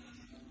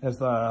as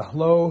the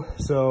low.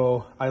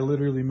 So I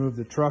literally moved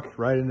the truck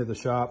right into the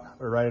shop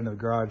or right into the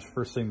garage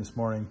first thing this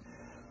morning,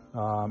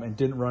 and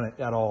didn't run it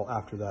at all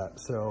after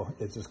that. So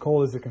it's as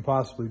cold as it can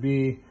possibly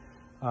be.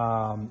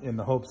 in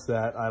the hopes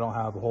that I don't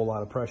have a whole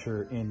lot of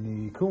pressure in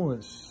the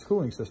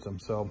cooling system.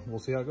 So we'll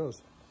see how it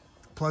goes.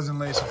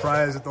 Pleasantly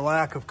surprised at the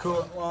lack of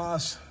coolant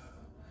loss.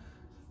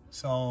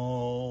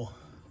 So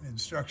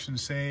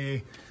instructions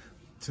say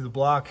to the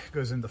block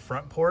goes in the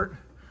front port.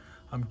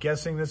 I'm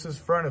guessing this is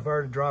front. If I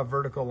were to draw a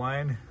vertical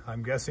line,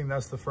 I'm guessing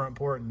that's the front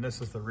port and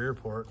this is the rear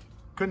port.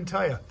 Couldn't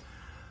tell you.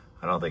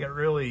 I don't think it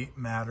really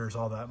matters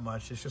all that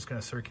much. It's just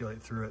gonna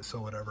circulate through it,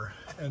 so whatever.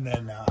 And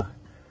then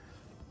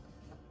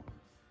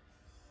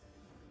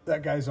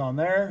that guy's on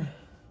there.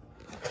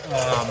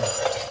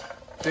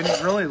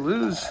 Didn't really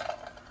lose.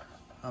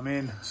 I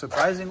mean,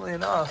 surprisingly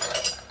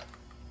enough,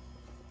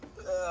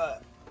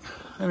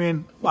 I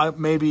mean,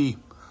 maybe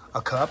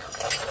a cup,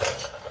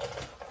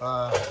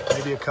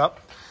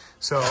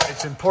 So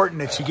it's important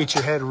that you get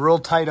your head real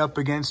tight up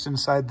against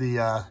inside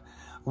the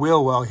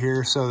wheel well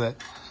here, so that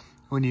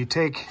when you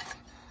take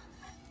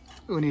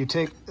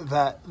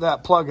that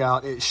plug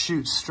out, it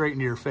shoots straight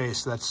into your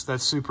face.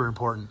 That's super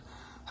important.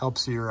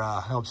 Helps your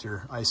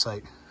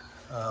eyesight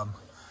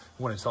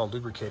when it's all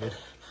lubricated.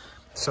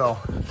 So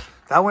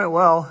that went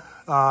well.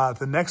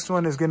 The next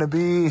one is going to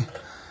be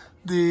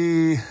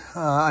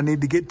I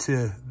need to get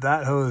to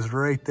that hose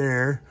right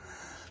there,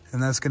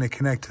 and that's going to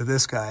connect to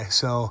this guy.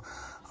 So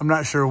I'm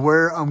not sure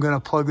where I'm going to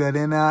plug that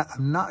in at.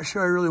 I'm not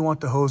sure I really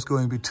want the hose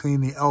going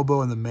between the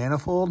elbow and the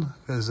manifold,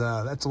 because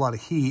that's a lot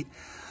of heat.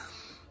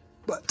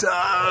 But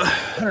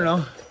I don't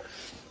know.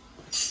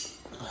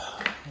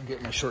 I'll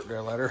get my short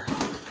dry ladder.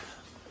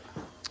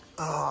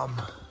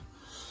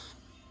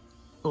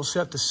 We'll just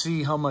have to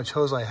see how much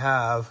hose I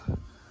have.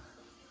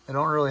 I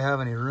don't really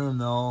have any room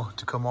though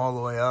to come all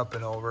the way up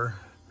and over.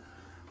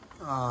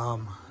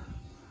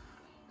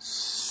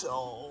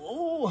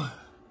 So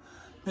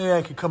maybe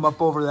I could come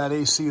up over that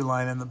AC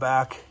line in the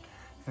back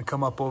and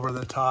come up over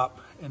the top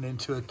and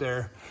into it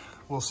there.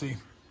 We'll see.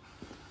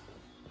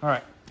 All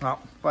right, well,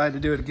 if I had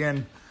to do it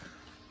again,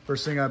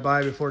 first thing I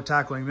buy before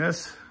tackling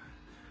this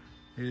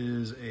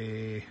is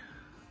a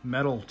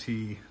metal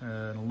tee,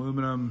 an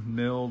aluminum,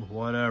 milled,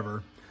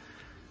 whatever.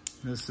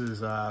 This is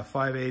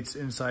 5/8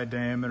 inside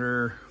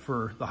diameter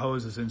for the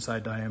hose is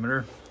inside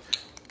diameter.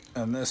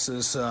 And this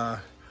is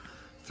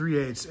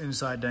 3/8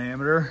 inside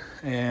diameter.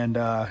 And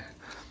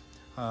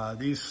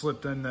these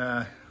slipped in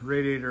the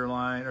radiator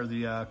line or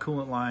the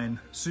coolant line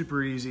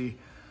super easy.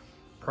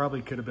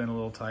 Probably could have been a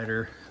little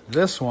tighter.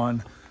 This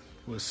one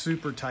was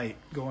super tight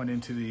going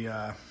into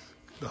the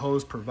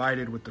hose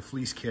provided with the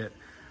fleece kit.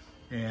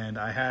 And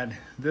I had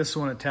this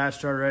one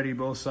attached already,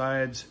 both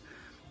sides,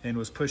 and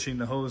was pushing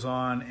the hose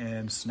on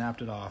and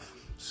snapped it off.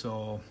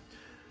 So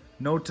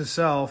note to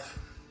self,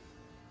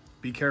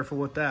 be careful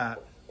with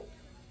that.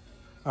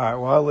 All right,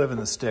 well, I live in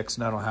the sticks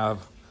and I don't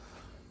have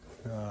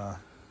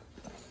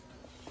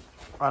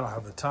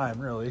the time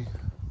really.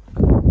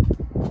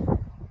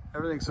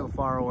 Everything's so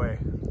far away.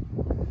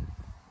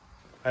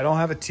 I don't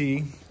have a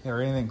T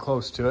or anything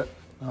close to it.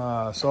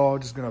 So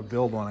I'm just gonna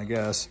build one, I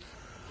guess.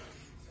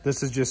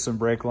 This is just some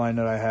brake line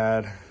that I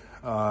had.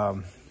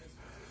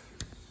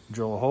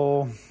 Drill a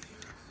hole,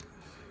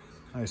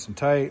 nice and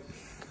tight,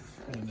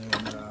 and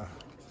then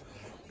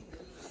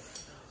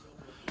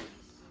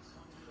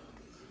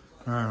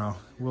I don't know,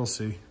 we'll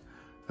see.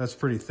 That's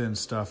pretty thin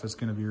stuff. It's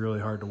gonna be really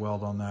hard to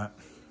weld on that.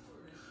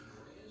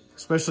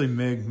 Especially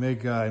MIG.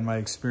 MIG, in my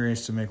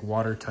experience, to make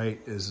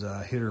watertight is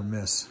hit or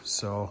miss.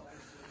 So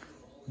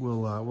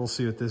we'll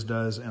see what this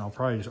does, and I'll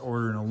probably just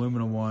order an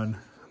aluminum one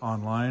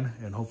online,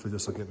 and hopefully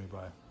this will get me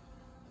by.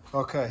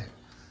 Okay,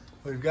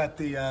 we've got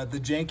the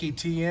janky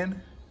tee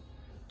in.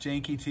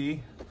 Janky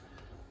tee.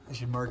 I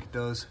should market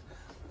those.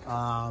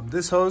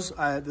 This hose,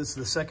 this is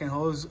the second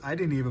hose. I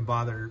didn't even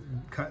bother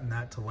cutting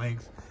that to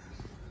length.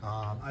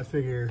 I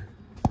figure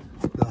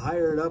the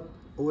higher it up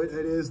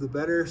it is, the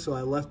better. So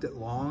I left it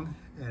long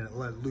and it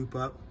let it loop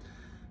up.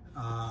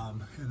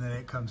 And then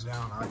it comes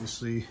down,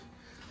 obviously,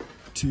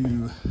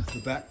 to the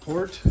back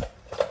port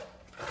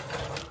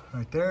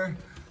right there.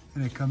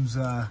 And it comes,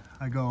 I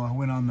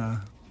went on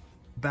the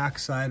back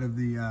side of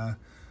the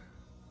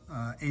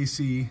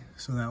AC,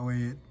 so that way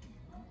it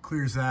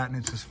clears that and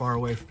it's as far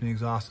away from the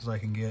exhaust as I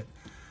can get.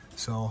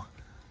 So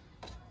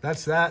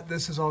that's that.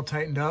 This is all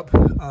tightened up.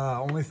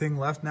 Only thing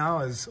left now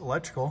is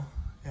electrical.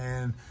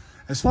 And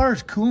as far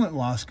as coolant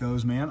loss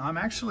goes, man, I'm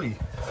actually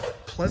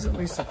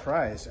pleasantly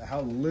surprised at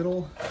how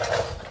little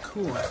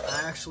coolant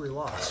I actually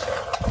lost.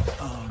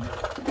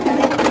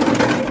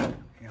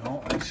 You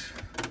know,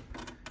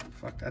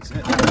 fuck, that's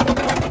it.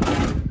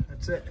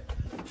 That's it.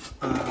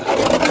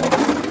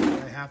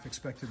 I half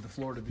expected the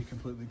floor to be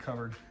completely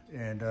covered,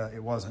 and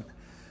it wasn't.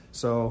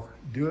 So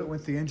do it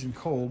with the engine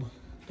cold.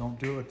 Don't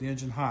do it with the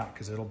engine hot,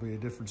 because it'll be a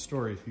different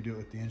story if you do it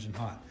with the engine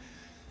hot.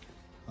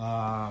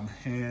 All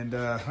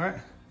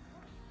right,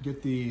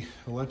 get the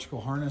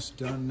electrical harness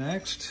done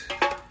next,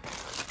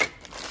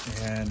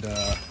 and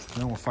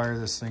then we'll fire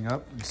this thing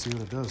up and see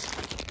what it does.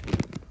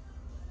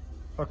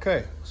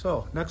 Okay,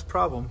 so next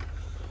problem.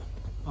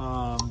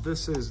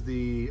 This is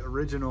the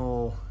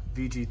original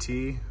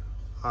VGT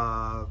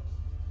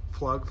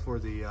plug for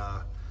the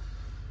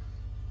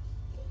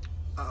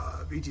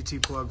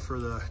VGT plug for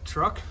the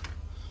truck,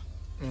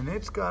 and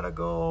it's got to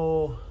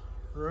go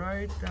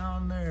right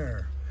down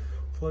there,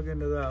 plug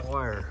into that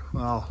wire.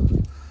 Well,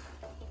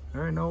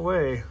 there ain't no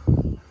way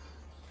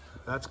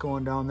that's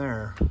going down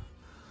there,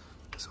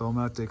 so I'm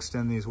gonna have to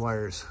extend these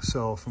wires.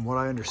 So from what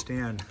I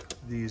understand,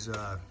 these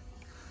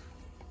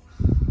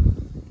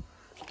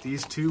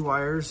two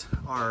wires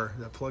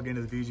that plug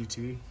into the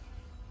VGT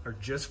are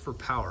just for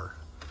power.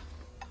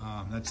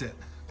 That's it.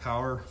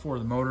 Power for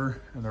the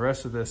motor, and the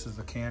rest of this is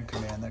the CAN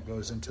command that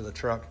goes into the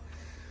truck.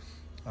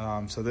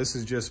 So this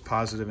is just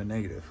positive and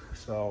negative.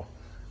 So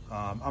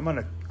I'm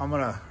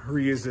gonna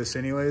reuse this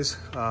anyways.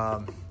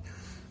 I'll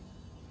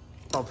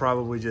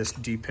probably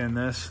just depin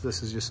this.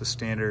 This is just a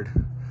standard,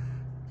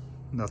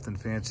 nothing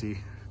fancy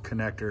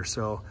connector.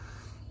 So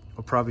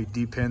I'll probably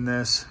depin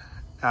this,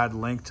 add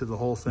length to the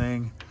whole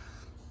thing,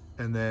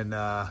 and then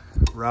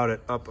route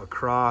it up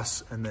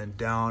across and then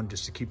down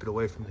just to keep it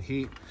away from the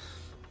heat,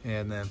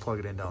 and then plug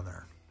it in down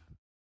there.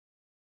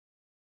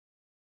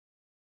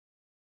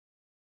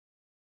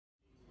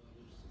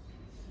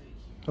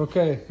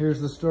 Okay,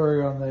 here's the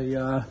story on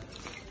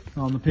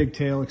the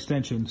pigtail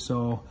extension.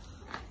 So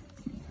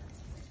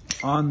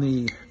on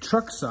the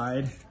truck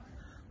side,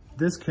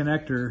 this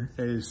connector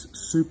is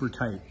super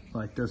tight,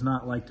 like does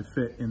not like to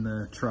fit in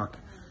the truck.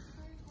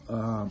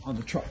 On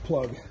the truck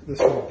plug, this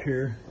one up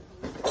here,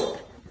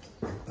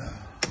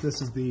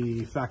 this is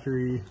the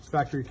factory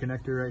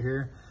connector right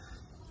here.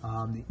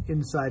 The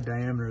inside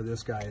diameter of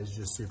this guy is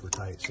just super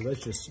tight, so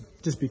let's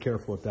just be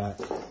careful with that.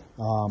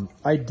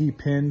 I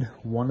depinned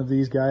one of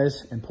these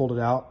guys and pulled it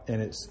out,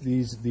 and it's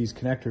these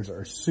connectors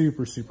are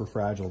super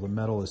fragile. The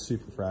metal is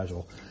super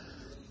fragile,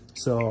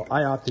 so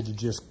I opted to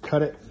just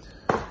cut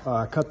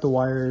the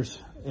wires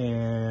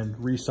and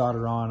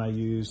resolder on. I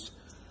used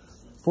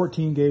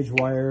 14 gauge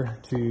wire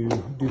to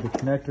do the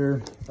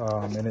connector,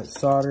 and it's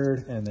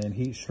soldered and then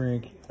heat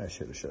shrink. I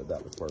should have showed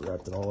that before I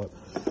wrapped it all up.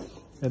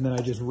 And then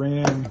I just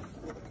ran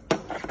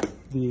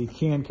the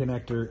CAN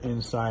connector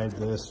inside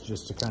this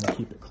just to kind of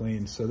keep it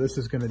clean. So this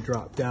is going to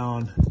drop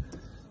down.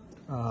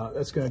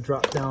 That's going to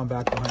drop down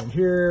back behind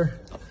here.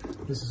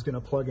 This is going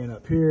to plug in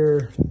up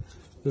here.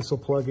 This will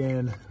plug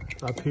in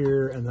up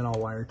here, and then I'll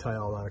wire tie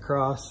all that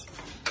across.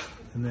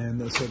 And then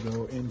this will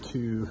go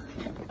into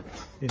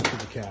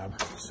the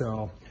cab.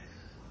 So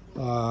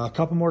a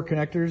couple more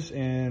connectors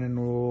and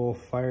we'll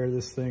fire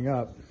this thing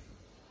up.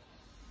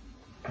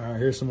 All right,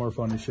 here's some more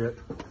funny shit.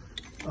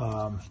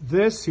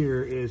 This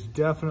here is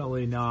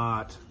definitely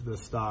not the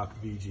stock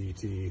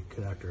VGT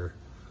connector.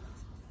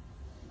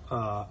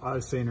 I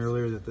was saying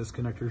earlier that this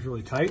connector is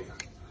really tight.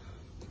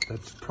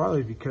 That's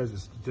probably because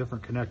it's a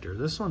different connector.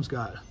 This one's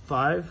got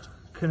 5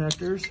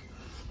 connectors.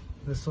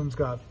 This one's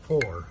got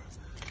 4.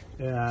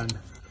 And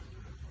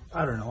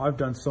I don't know, I've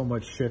done so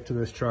much shit to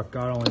this truck,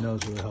 God only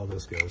knows where the hell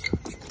this goes.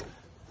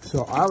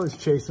 So I was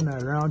chasing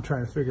that around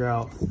trying to figure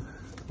out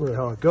where the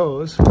hell it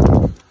goes.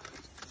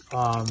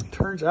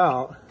 Turns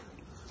out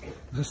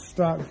the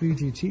stock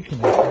VGT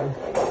connector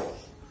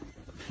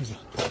is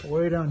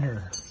way down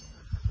here.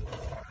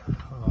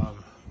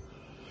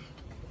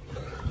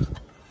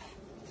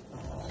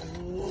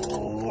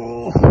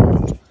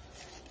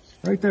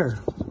 Right there.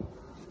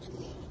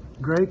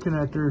 Gray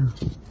connector.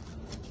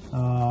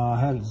 I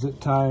had it zip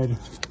tied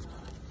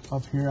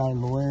up here out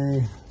of the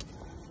way.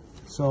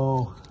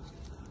 So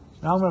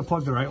now I'm going to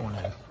plug the right one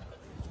in.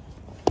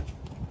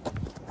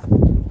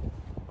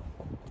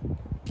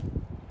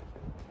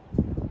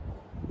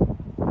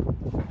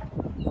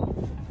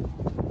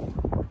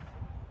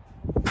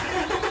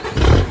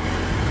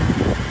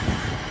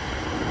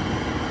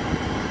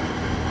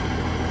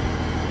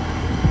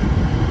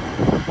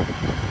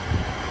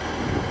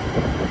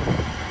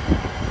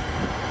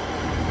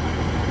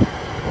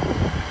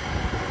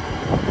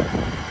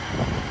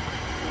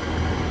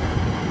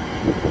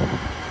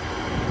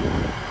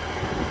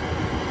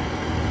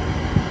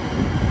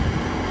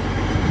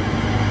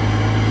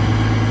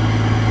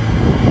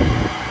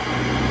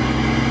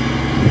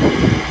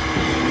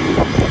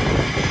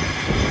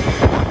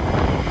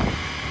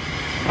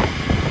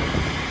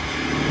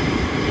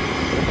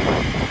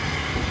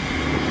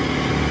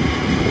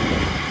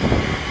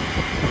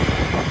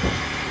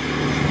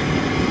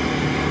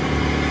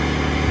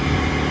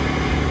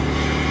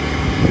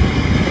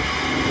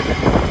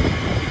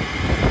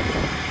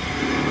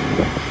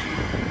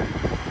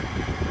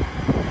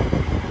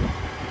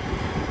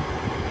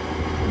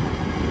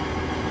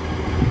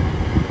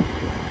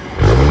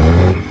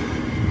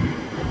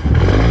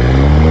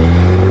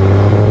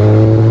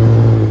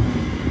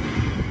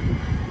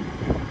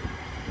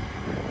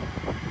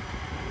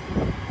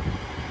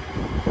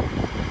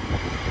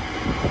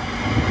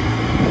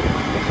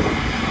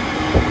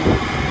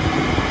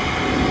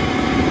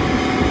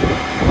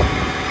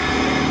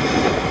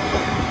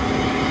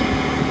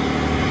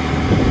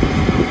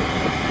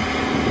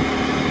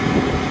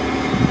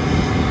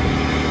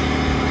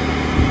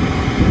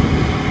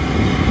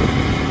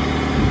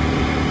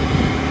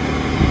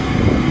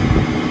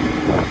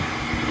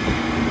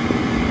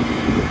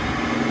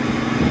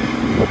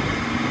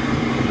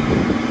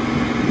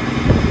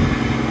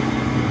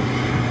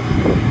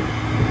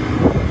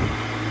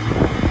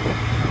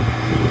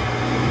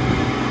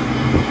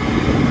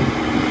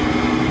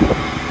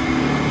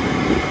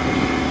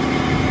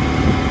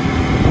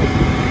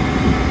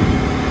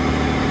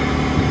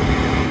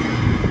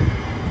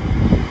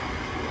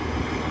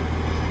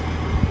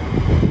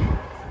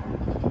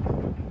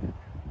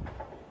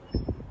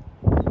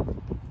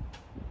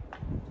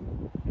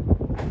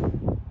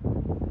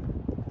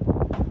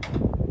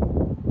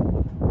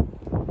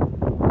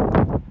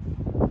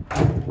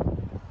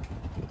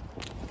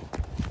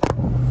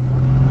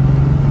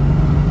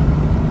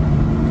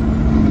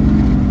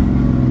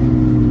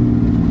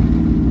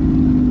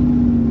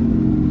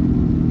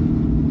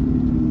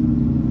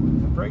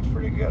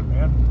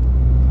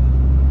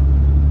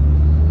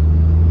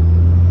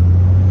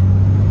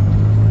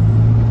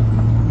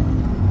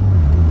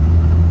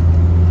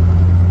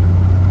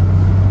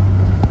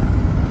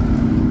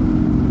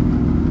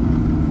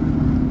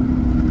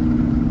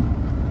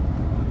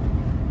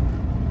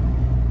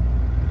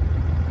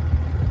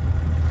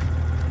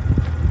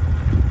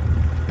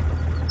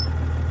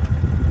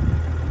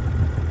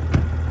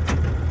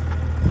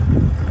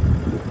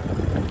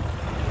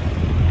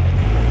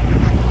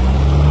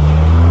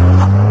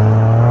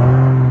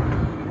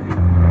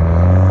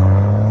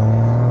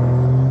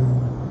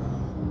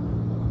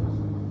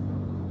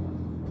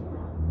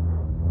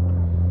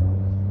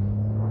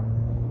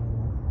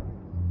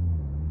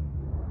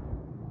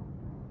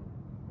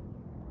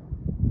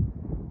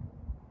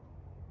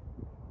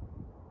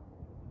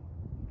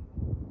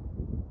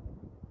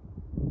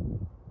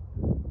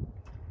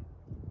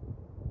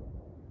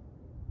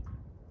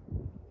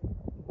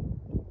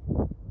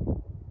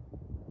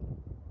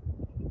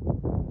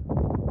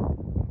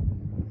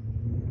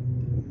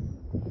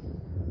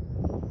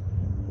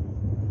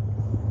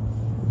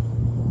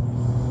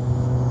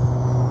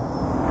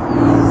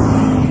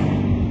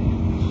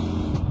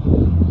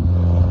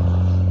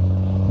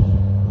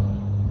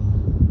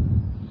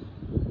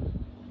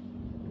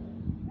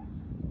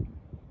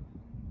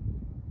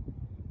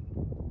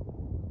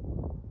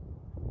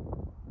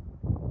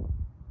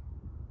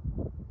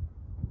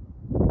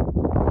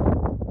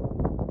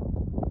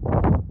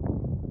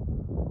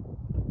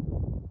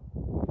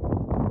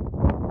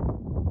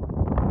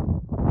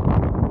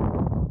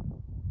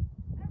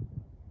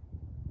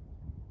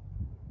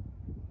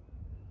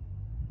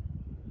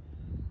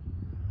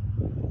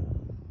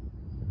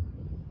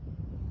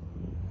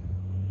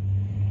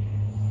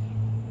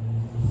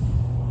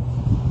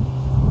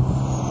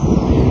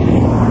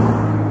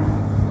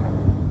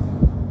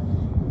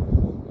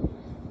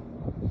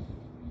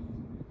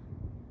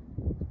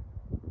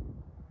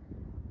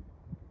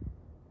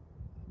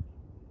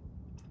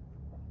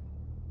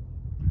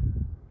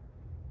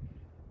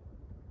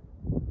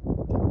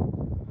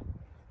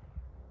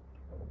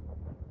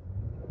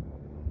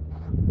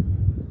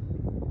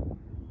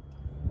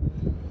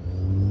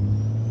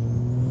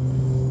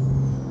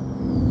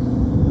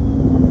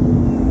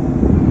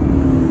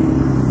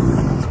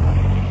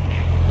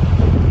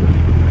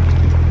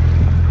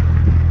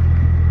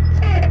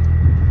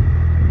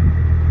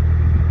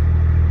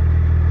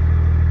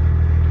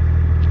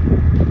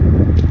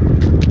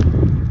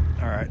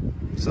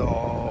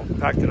 So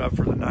packed it up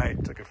for the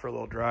night, took it for a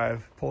little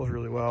drive, pulls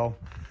really well.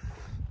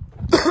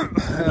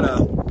 Had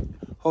a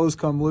hose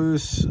come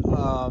loose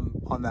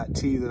on that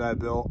T that I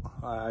built.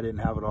 I didn't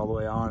have it all the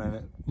way on and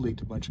it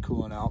leaked a bunch of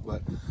coolant out,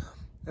 but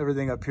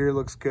everything up here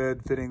looks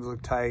good. Fittings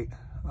look tight.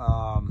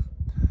 I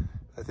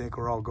think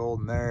we're all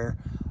golden there.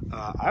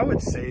 I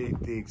would say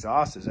the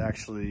exhaust is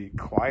actually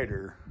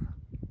quieter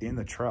in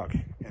the truck,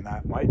 and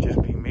that might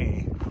just be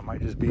me. It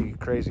might just be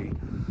crazy.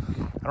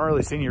 I don't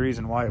really see any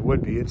reason why it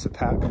would be. It's a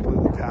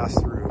completely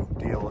pass-through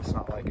deal. It's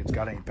not like it's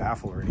got any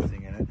baffle or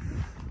anything in it.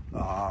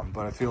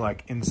 But I feel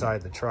like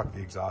inside the truck,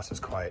 the exhaust is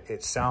quiet.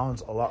 It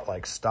sounds a lot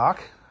like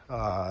stock.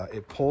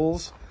 It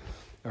pulls,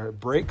 or it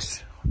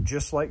brakes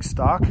just like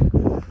stock.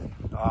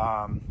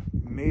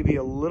 Maybe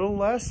a little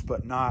less,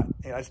 but not.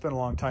 I spent a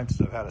long time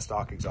since I've had a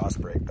stock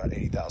exhaust brake, about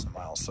 80,000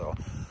 miles. So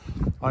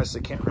honestly,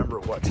 can't remember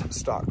what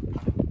stock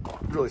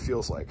really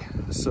feels like.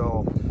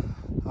 So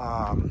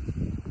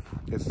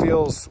it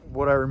feels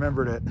what I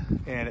remembered it,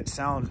 and it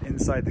sounds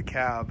inside the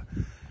cab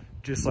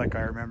just like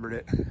I remembered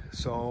it.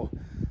 So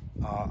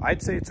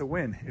I'd say it's a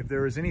win. If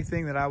there was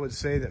anything that I would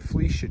say that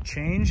Fleece should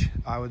change,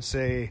 I would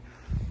say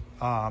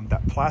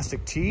that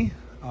plastic tee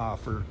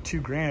for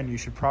 $2,000, you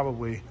should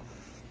probably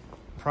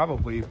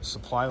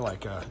supply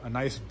like a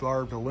nice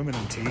barbed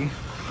aluminum tee.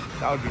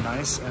 That would be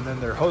nice. And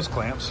then their hose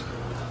clamps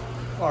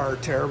are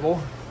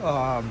terrible.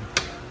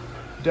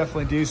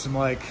 Definitely do some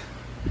like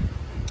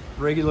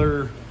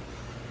regular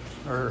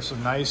or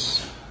some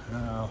nice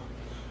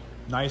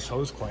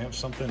hose clamps,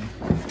 something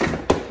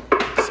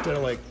instead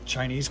of like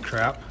Chinese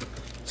crap,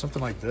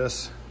 something like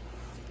this.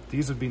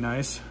 These would be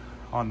nice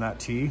on that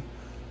tee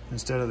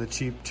instead of the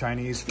cheap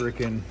Chinese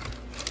freaking.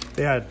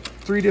 They had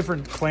 3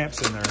 different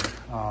clamps in there.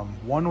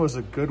 One was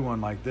a good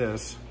one like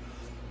this,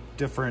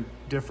 different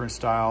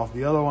style.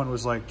 The other one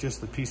was like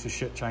just the piece of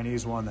shit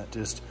Chinese one that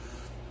just,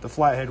 the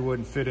flathead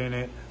wouldn't fit in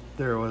it.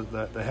 There was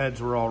the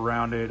heads were all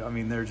rounded. I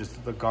mean, they're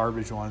just the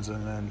garbage ones.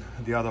 And then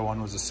the other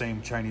one was the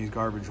same Chinese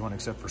garbage one,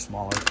 except for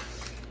smaller.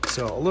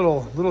 So a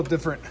little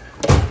different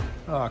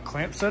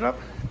clamp setup.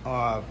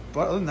 But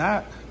other than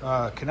that,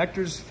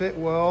 connectors fit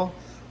well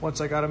once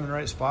I got them in the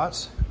right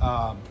spots.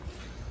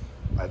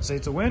 I'd say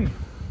it's a win.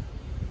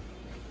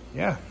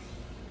 Yeah.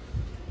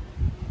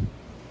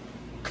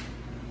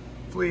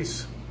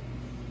 Fleece.